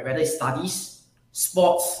 right? Whether it's studies,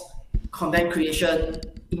 sports, content creation,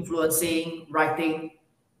 influencing, writing,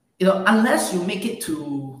 unless you make it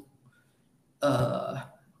to the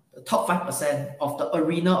top 5% of the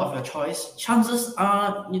arena of your choice, chances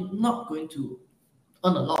are you're not going to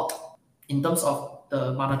earn a lot in terms of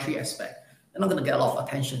the monetary aspect. You're not going to get a lot of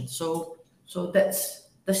attention. So that's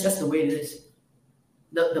just the way it is.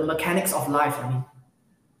 The mechanics of life, I mean.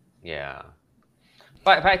 Yeah.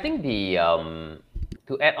 But I think to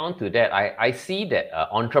add on to that, I see that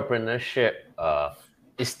entrepreneurship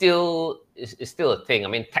is still a thing. I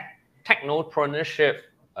mean, technopreneurship,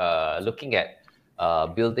 looking at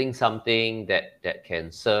building something that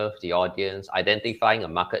can serve the audience, identifying a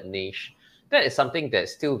market niche, that is something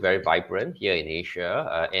that's still very vibrant here in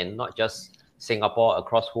Asia, and not just Singapore,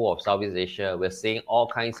 across whole of Southeast Asia. We're seeing all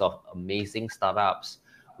kinds of amazing startups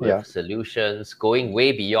with solutions going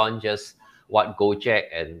way beyond just what Gojek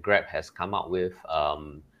and Grab has come up with,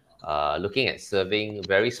 looking at serving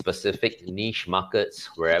very specific niche markets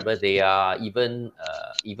wherever they are, even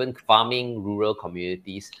farming rural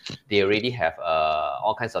communities. They already have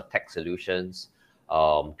all kinds of tech solutions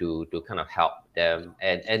to kind of help them,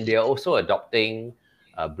 and they are also adopting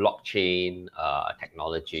blockchain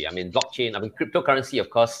technology. I mean, cryptocurrency, of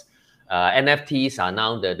course. NFTs are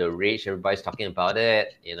now the rage. Everybody's talking about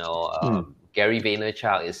it. Gary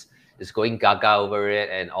Vaynerchuk is going gaga over it,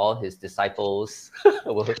 and all his disciples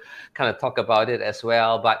will kind of talk about it as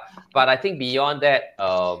well. But I think beyond that,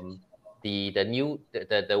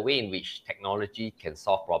 the way in which technology can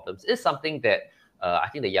solve problems is something that I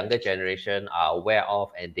think the younger generation are aware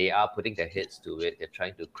of, and they are putting their heads to it. They're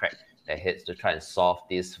trying to crack their heads to try and solve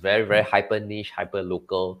these very, very hyper niche, hyper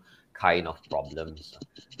local kind of problems.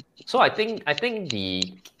 So I think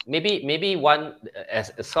the maybe one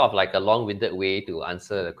as sort of like a long-winded way to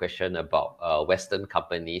answer the question about Western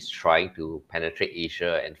companies trying to penetrate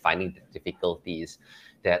Asia and finding the difficulties,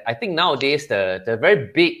 that I think nowadays the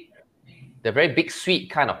very big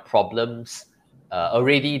suite kind of problems there are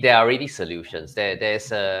already solutions. There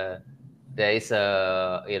is a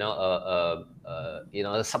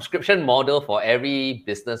a subscription model for every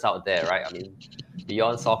business out there, right? I mean,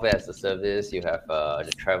 beyond software as a service, you have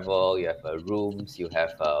the travel, you have rooms, you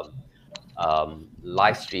have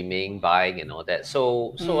live streaming, buying, and all that.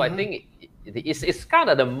 So I think it's kind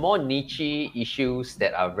of the more niche issues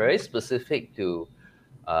that are very specific to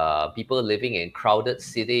people living in crowded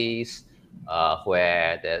cities,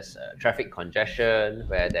 where there's traffic congestion,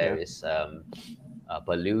 where there is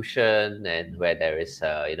pollution, and where there is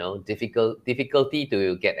difficulty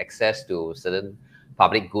to get access to certain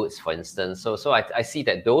public goods, for instance. So I see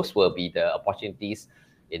that those will be the opportunities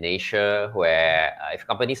in Asia, where if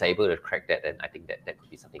companies are able to crack that, then I think that could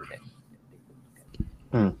be something that they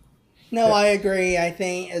could look at. No, I agree. I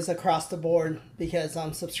think it's across the board, because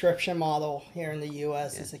subscription model here in the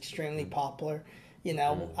U.S. is extremely popular.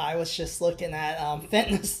 I was just looking at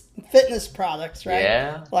fitness products, right?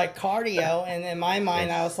 Yeah. Like cardio, and in my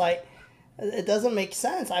mind, I was like, it doesn't make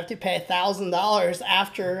sense. I have to pay $1,000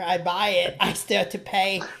 after I buy it. I still have to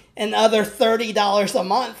pay another $30 a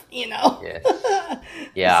month. Yes.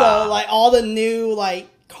 Yeah. So like all the new like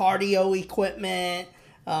cardio equipment,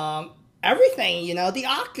 everything. The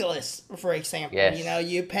Oculus, for example. Yes.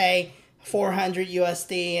 You pay $400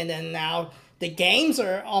 USD, and then now the games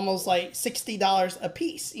are almost like $60 a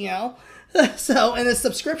piece, so in a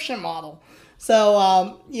subscription model.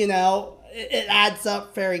 So, it adds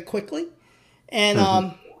up very quickly.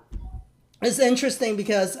 And it's interesting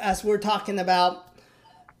because as we're talking about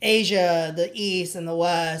Asia, the East and the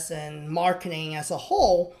West, and marketing as a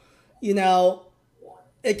whole,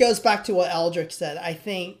 it goes back to what Eldrick said. I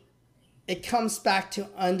think it comes back to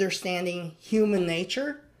understanding human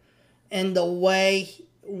nature and the way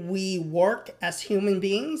we work as human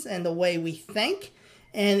beings and the way we think.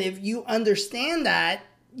 And if you understand that,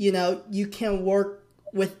 you can work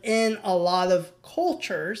within a lot of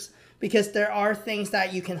cultures, because there are things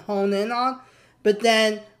that you can hone in on. But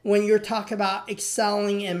then when you're talking about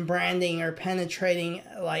excelling in branding or penetrating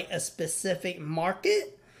like a specific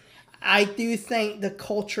market, I do think the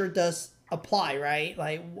culture does apply, right?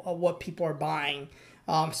 Like what people are buying,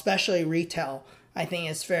 especially retail. I think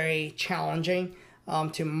it's very challenging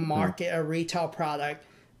to market a retail product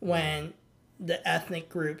when the ethnic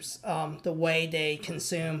groups, the way they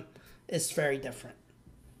consume is very different,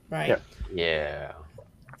 right? Yeah.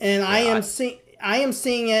 And I am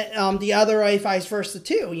seeing it the other way, vice versa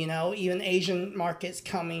too. Even Asian markets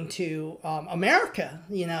coming to America,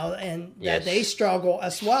 and that they struggle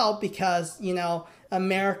as well, because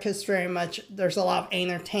America's very much, there's a lot of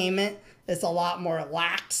entertainment. it's a lot more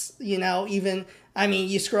lax. You know, even I mean,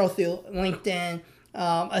 you scroll through LinkedIn.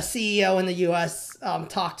 A CEO in the U.S.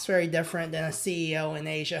 Talks very different than a CEO in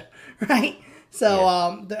Asia, right?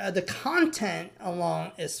 So the content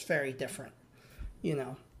alone is very different, you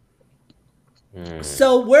know.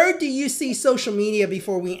 So where do you see social media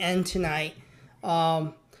before we end tonight?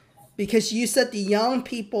 Because you said the young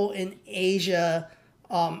people in Asia,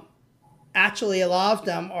 actually a lot of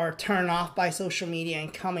them are turned off by social media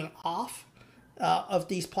and coming off of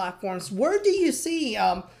these platforms. Where do you see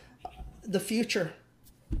the future?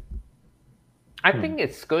 I think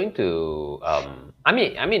it's going to.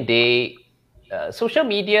 Social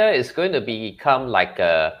media is going to become like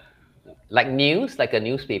news, like a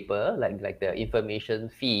newspaper, like the information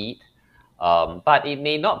feed. But it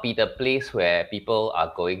may not be the place where people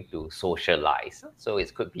are going to socialize. So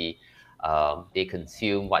it could be they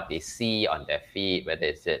consume what they see on their feed, whether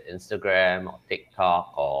it's Instagram or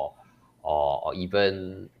TikTok or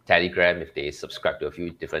even Telegram if they subscribe to a few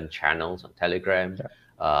different channels on Telegram.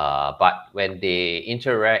 But when they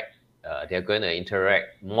interact, they're going to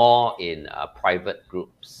interact more in private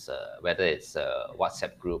groups, whether it's a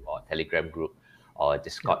WhatsApp group or Telegram group or a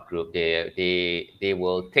Discord group. They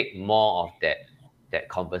will take more of that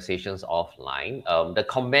conversations offline. The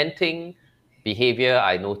commenting behavior,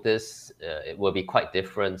 I notice, it will be quite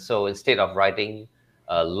different. So instead of writing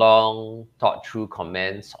long thought through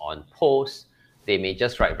comments on posts, they may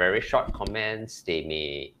just write very short comments. It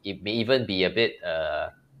may even be a bit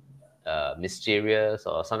mysterious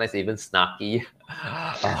or sometimes even snarky,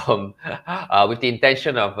 with the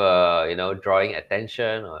intention of drawing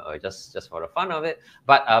attention or just for the fun of it.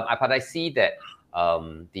 But I see that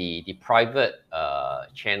the private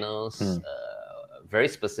channels, very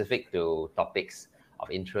specific to topics of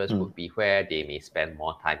interest, would be where they may spend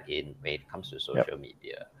more time in when it comes to social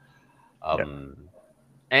media. But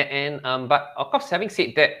of course, having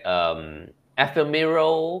said that,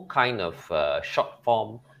 ephemeral kind of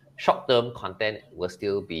short-term content will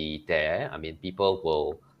still be there. I mean, people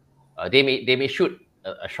will they may shoot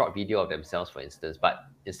a short video of themselves, for instance, but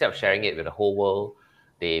instead of sharing it with the whole world,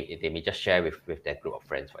 they may just share with their group of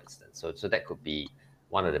friends, for instance. So that could be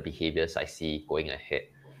one of the behaviors I see going ahead.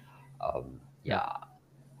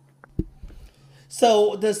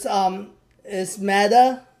 So this is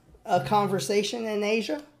Meta a conversation in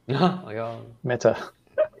Asia? Meta.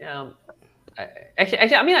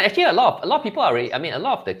 Actually, a lot of people are already. I mean, a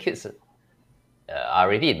lot of the kids are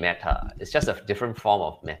already in Meta. It's just a different form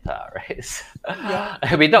of Meta, right?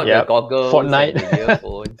 Without the goggles, Fortnite, and the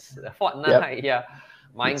earphones, Fortnite,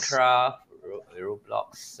 Minecraft,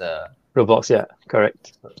 Roblox. Roblox,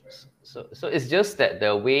 correct. So it's just that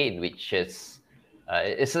the way in which it's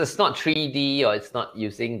not 3D or it's not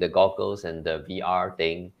using the goggles and the VR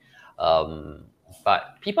thing.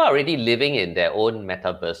 But people are already living in their own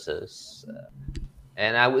metaverses.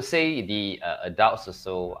 And I would say the adults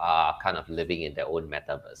also are kind of living in their own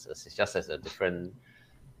metaverses. It's just as a different,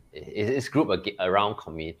 it's grouped around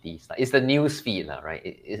communities. It's the news feed,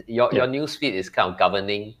 right? Your news feed is kind of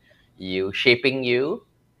governing you, shaping you.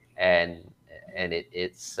 And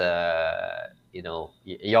it's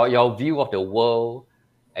your view of the world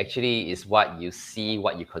actually is what you see,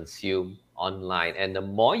 what you consume online. And the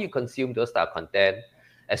more you consume those type of content,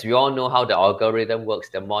 as we all know how the algorithm works,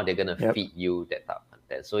 the more they're going to feed you that type of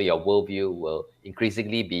content. So your worldview will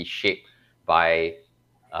increasingly be shaped by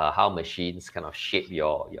how machines kind of shape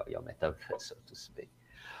your metaverse, so to speak.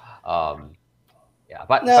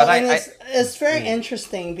 It's very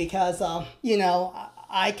interesting because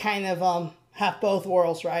I kind of have both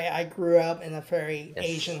worlds, right? I grew up in a very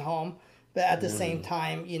Asian home, but at the same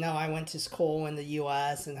time, I went to school in the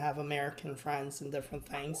U.S. and have American friends and different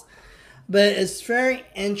things. But it's very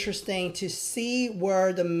interesting to see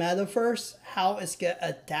where the metaverse, how it's going to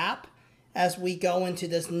adapt as we go into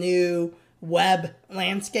this new web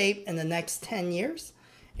landscape in the next 10 years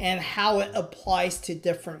and how it applies to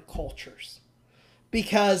different cultures.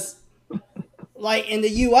 Because, like in the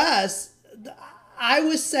U.S., I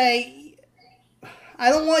would say, I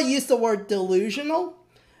don't want to use the word delusional,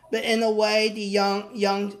 but in a way, the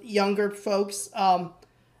younger folks,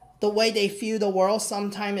 the way they view the world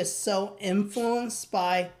sometimes is so influenced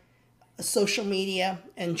by social media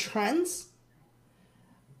and trends.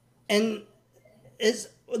 And it's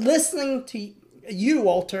listening to you,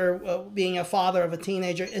 Walter, being a father of a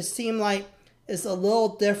teenager, it seemed like it's a little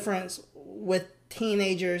different with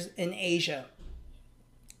teenagers in Asia.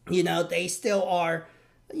 They still are,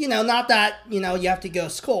 not that, you have to go to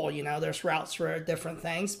school, there's routes for different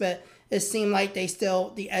things, but it seemed like they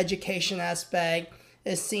still, the education aspect,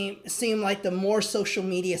 it seemed like the more social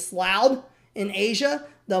media is loud in Asia,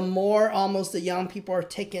 the more almost the young people are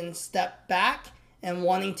taking a step back and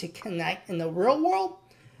wanting to connect in the real world.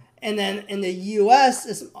 And then in the US,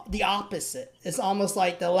 it's the opposite. It's almost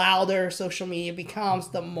like the louder social media becomes,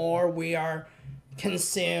 the more we are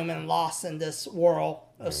consumed and lost in this world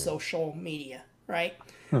of social media, right?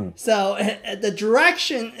 So the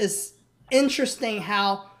direction is interesting,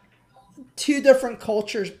 how two different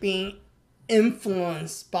cultures being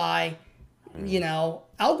influenced by,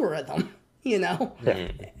 algorithm,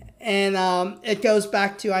 and it goes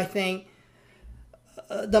back to, I think,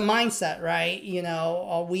 the mindset, right?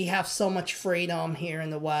 We have so much freedom here in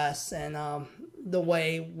the West, and the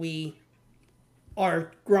way we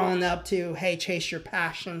are growing up to, hey, chase your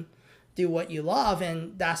passion, do what you love,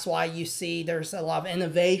 and that's why you see there's a lot of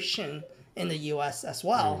innovation in the U.S. as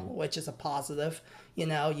well, which is a positive. You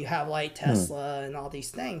have like Tesla and all these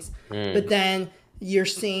things, but then you're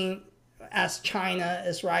seeing, as China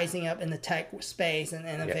is rising up in the tech space and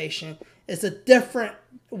innovation, it's a different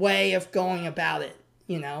way of going about it.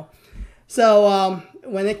 So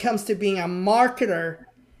when it comes to being a marketer,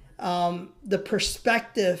 the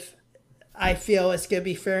perspective, I feel, is going to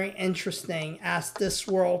be very interesting as this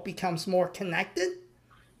world becomes more connected.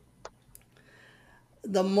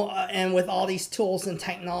 The more, and with all these tools and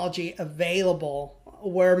technology available,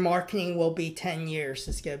 where marketing will be 10 years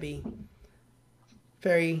is going to be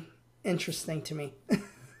very interesting to me.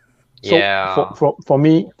 So for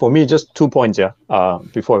me, just 2 points here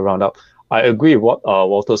before we round up. I agree with what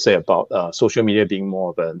Walter said about social media being more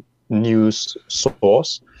of a news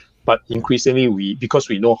source, but increasingly because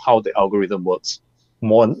we know how the algorithm works,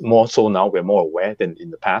 more so now we're more aware than in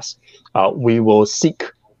the past. We will seek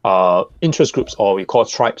interest groups, or we call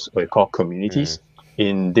tribes, or we call communities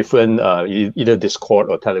in different either Discord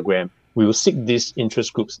or Telegram. We will seek these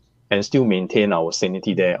interest groups and still maintain our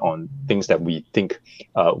sanity there on things that we think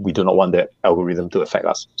we do not want the algorithm to affect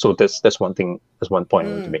us. So that's one thing. That's one point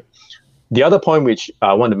I want to make. The other point which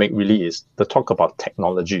I want to make really is the talk about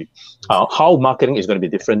technology. How marketing is going to be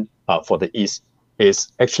different for the East is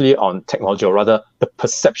actually on technology, or rather the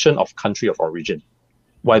perception of country of origin.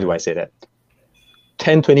 Why do I say that?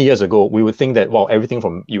 10, 20 years ago, we would think that, everything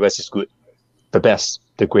from US is good, the best,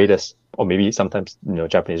 the greatest, or maybe sometimes,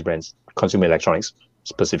 Japanese brands, consumer electronics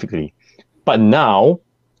specifically. But now,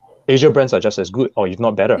 Asia brands are just as good, or if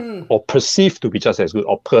not better, or perceived to be just as good,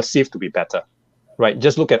 or perceived to be better. Right,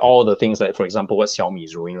 just look at all the things like, for example, what Xiaomi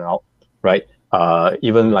is rolling out, right?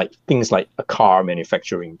 Even like things like a car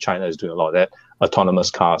manufacturing, China is doing a lot of that,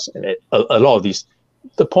 autonomous cars, and a lot of these.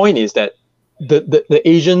 The point is that the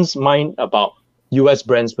Asians' mind about US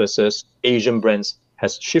brands versus Asian brands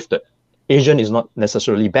has shifted. Asian is not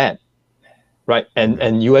necessarily bad, right?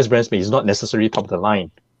 And US brands is not necessarily top of the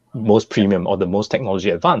line, most premium, or the most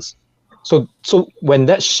technology advanced. So when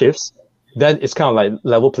that shifts, then it's kind of like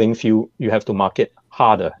level playing field. You have to market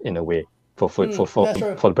harder in a way for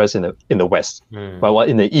the brands in the West. But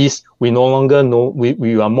in the East, we no longer know.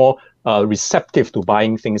 We are more receptive to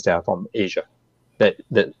buying things that are from Asia, that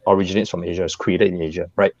originates from Asia, is created in Asia,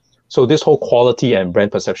 right? So this whole quality and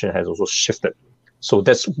brand perception has also shifted. So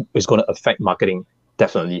that's going to affect marketing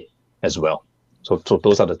definitely as well. So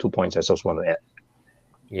those are the 2 points I just want to add.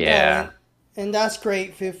 Yeah. And that's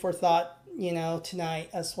great food for thought, tonight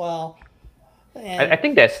as well. And I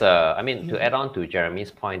think there's to add on to Jeremy's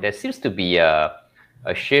point, there seems to be a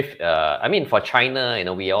shift. For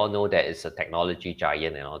China, we all know that it's a technology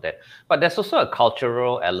giant and all that, but there's also a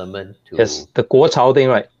cultural element to. Yes, the Guochao thing,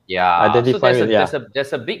 right? Yeah. Identify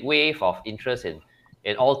there's a big wave of interest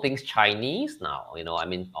in all things Chinese now.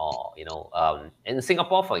 In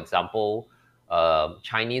Singapore, for example,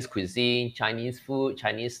 Chinese cuisine, Chinese food,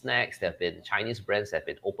 Chinese snacks. Chinese brands have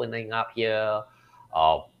been opening up here.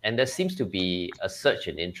 And there seems to be a surge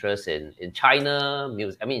in interest in China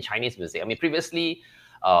music. Chinese music. Previously,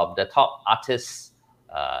 the top artists,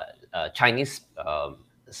 Chinese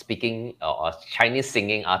speaking or Chinese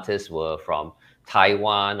singing artists were from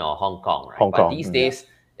Taiwan or Hong Kong, right? But these days,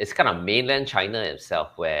 it's kind of mainland China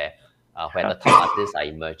itself where the top artists are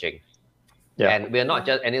emerging. Yeah. And we're not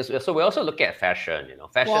just, so we're also looking at fashion.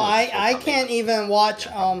 Fashion. Well, I can't even watch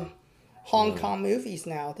Hong Kong movies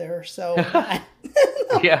now. They're so bad.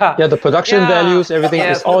 The production values, everything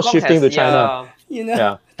is all shifting to China.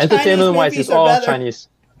 Entertainment wise, it's all Chinese.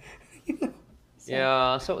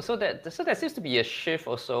 So there seems to be a shift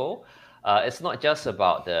also. It's not just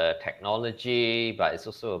about the technology, but it's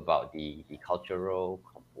also about the cultural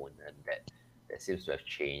component that seems to have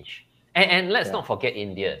changed. And let's not forget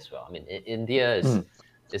India as well. India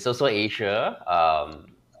is also Asia.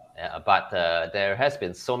 But there has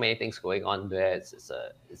been so many things going on there.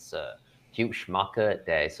 It's a huge market.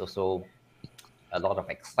 There is also a lot of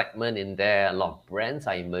excitement in there. A lot of brands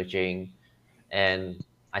are emerging, and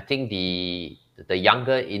I think the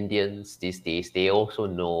younger Indians these days, they also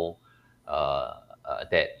know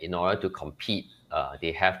that in order to compete,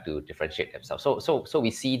 they have to differentiate themselves. So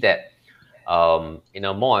we see that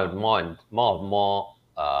more and more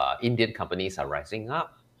Indian companies are rising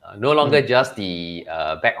up. No longer just the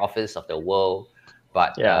back office of the world,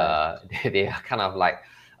 but they are kind of like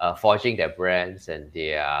forging their brands, and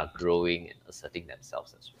they are growing and asserting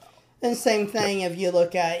themselves as well. And same thing if you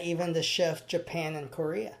look at even the shift Japan and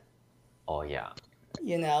Korea. Oh yeah.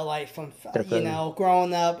 Like from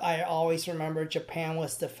growing up, I always remember Japan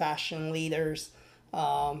was the fashion leaders,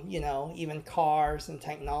 even cars and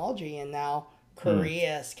technology, and now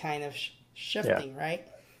Korea is kind of shifting, right?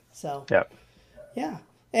 So yeah,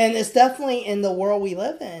 and it's definitely in the world we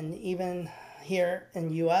live in. Even here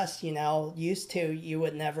in U.S., used to you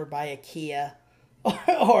would never buy a Kia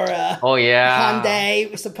or a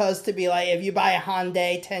Hyundai. Was supposed to be like if you buy a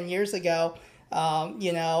Hyundai 10 years ago,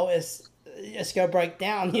 it's gonna break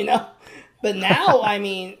down, But now, I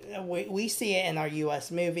mean, we see it in our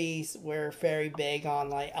U.S. movies. We're very big on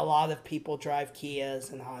like a lot of people drive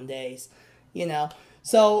Kias and Hyundais,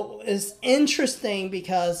 So it's interesting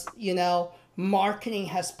because marketing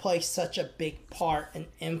has played such a big part in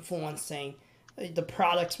influencing the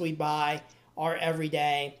products we buy, our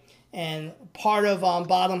everyday. And part of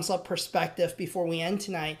Bottoms Up Perspective before we end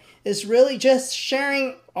tonight is really just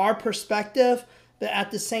sharing our perspective, but at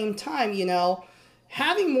the same time,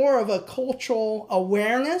 having more of a cultural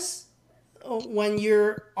awareness when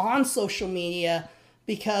you're on social media,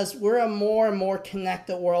 because we're a more and more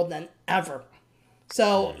connected world than ever.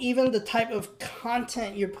 So even the type of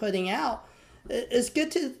content you're putting out, it's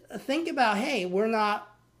good to think about, hey, we're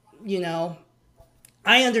not,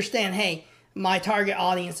 I understand, hey, my target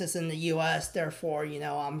audience is in the U.S., therefore,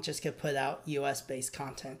 I'm just going to put out U.S.-based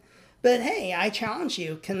content. But hey, I challenge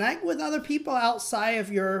you, connect with other people outside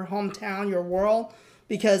of your hometown, your world,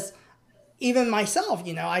 because even myself,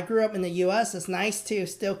 I grew up in the U.S. It's nice to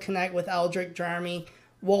still connect with Eldrick, Jeremy,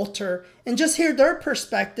 Walter, and just hear their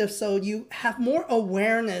perspective so you have more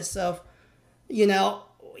awareness of,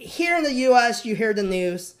 here in the U.S., you hear the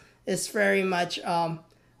news. It's very much a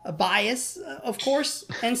bias, of course.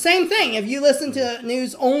 And same thing, if you listen to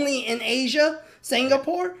news only in Asia,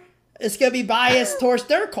 Singapore, it's going to be biased towards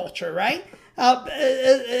their culture, right?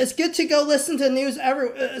 It's good to go listen to news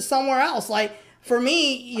somewhere else. Like for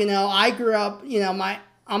me, I grew up,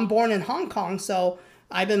 I'm born in Hong Kong, so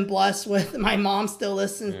I've been blessed with my mom still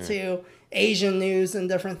listens to Asian news and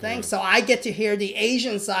different things. So I get to hear the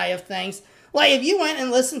Asian side of things. Like if you went and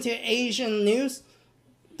listened to Asian news,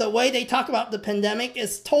 the way they talk about the pandemic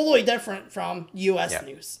is totally different from U.S.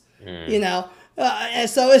 news, and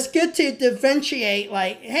so it's good to differentiate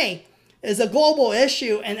like, hey, it's a global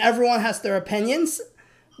issue and everyone has their opinions,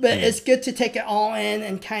 but it's good to take it all in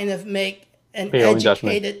and kind of make an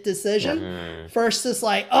educated decision versus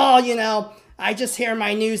like, I just hear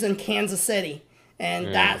my news in Kansas City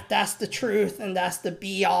and that's the truth and that's the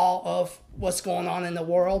be all of what's going on in the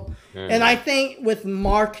world. And I think with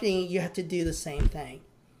marketing, you have to do the same thing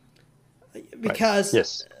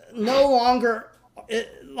because no longer,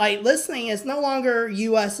 listening is no longer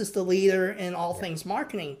U.S. is the leader in all things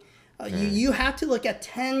marketing. You have to look at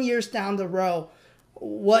 10 years down the road.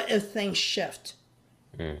 What if things shift?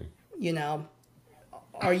 Are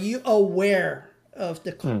you aware of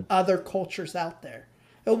the other cultures out there?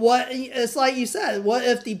 It's like you said, what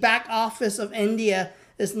if the back office of India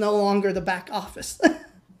is no longer the back office?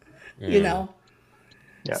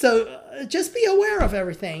 So just be aware of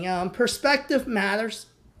everything. Perspective matters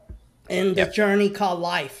in the journey called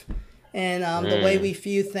life. And the way we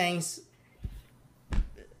view things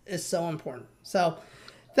is so important. So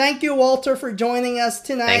thank you, Walter, for joining us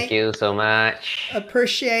tonight. Thank you so much.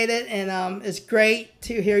 Appreciate it. And it's great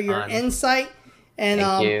to hear your insight. And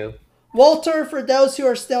thank you. Walter, for those who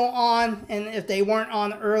are still on, and if they weren't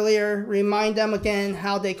on earlier, remind them again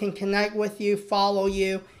how they can connect with you, follow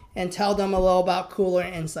you, and tell them a little about Cooler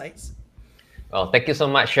Insights. Well, thank you so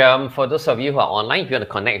much. For those of you who are online, if you want to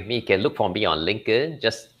connect with me, you can look for me on LinkedIn.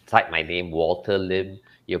 Just type my name, Walter Lim.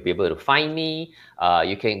 You'll be able to find me.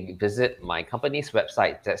 You can visit my company's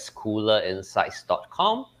website. That's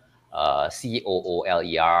coolerinsights.com.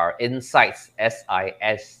 COOLER Insights,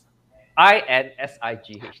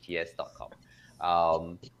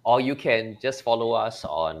 INSIGHTS.com. Or you can just follow us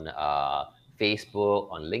on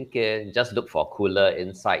Facebook, on LinkedIn. Just look for Cooler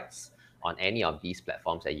Insights on any of these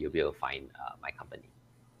platforms and you'll be able to find my company.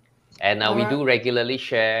 And we do regularly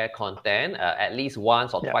share content at least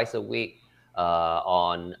once or twice a week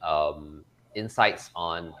on insights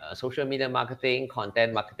on social media marketing,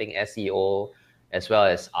 content marketing, SEO, as well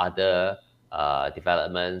as other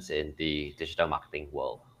developments in the digital marketing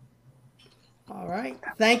world. All right.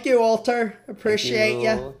 Thank you, Walter. Appreciate Thank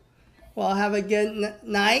you. you. Well, have a good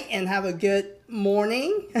night and have a good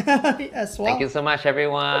morning as well. Thank you so much,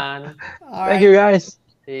 everyone. All Thank you, guys.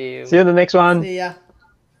 See you. See you in the next one. See ya.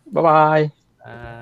 Bye-bye.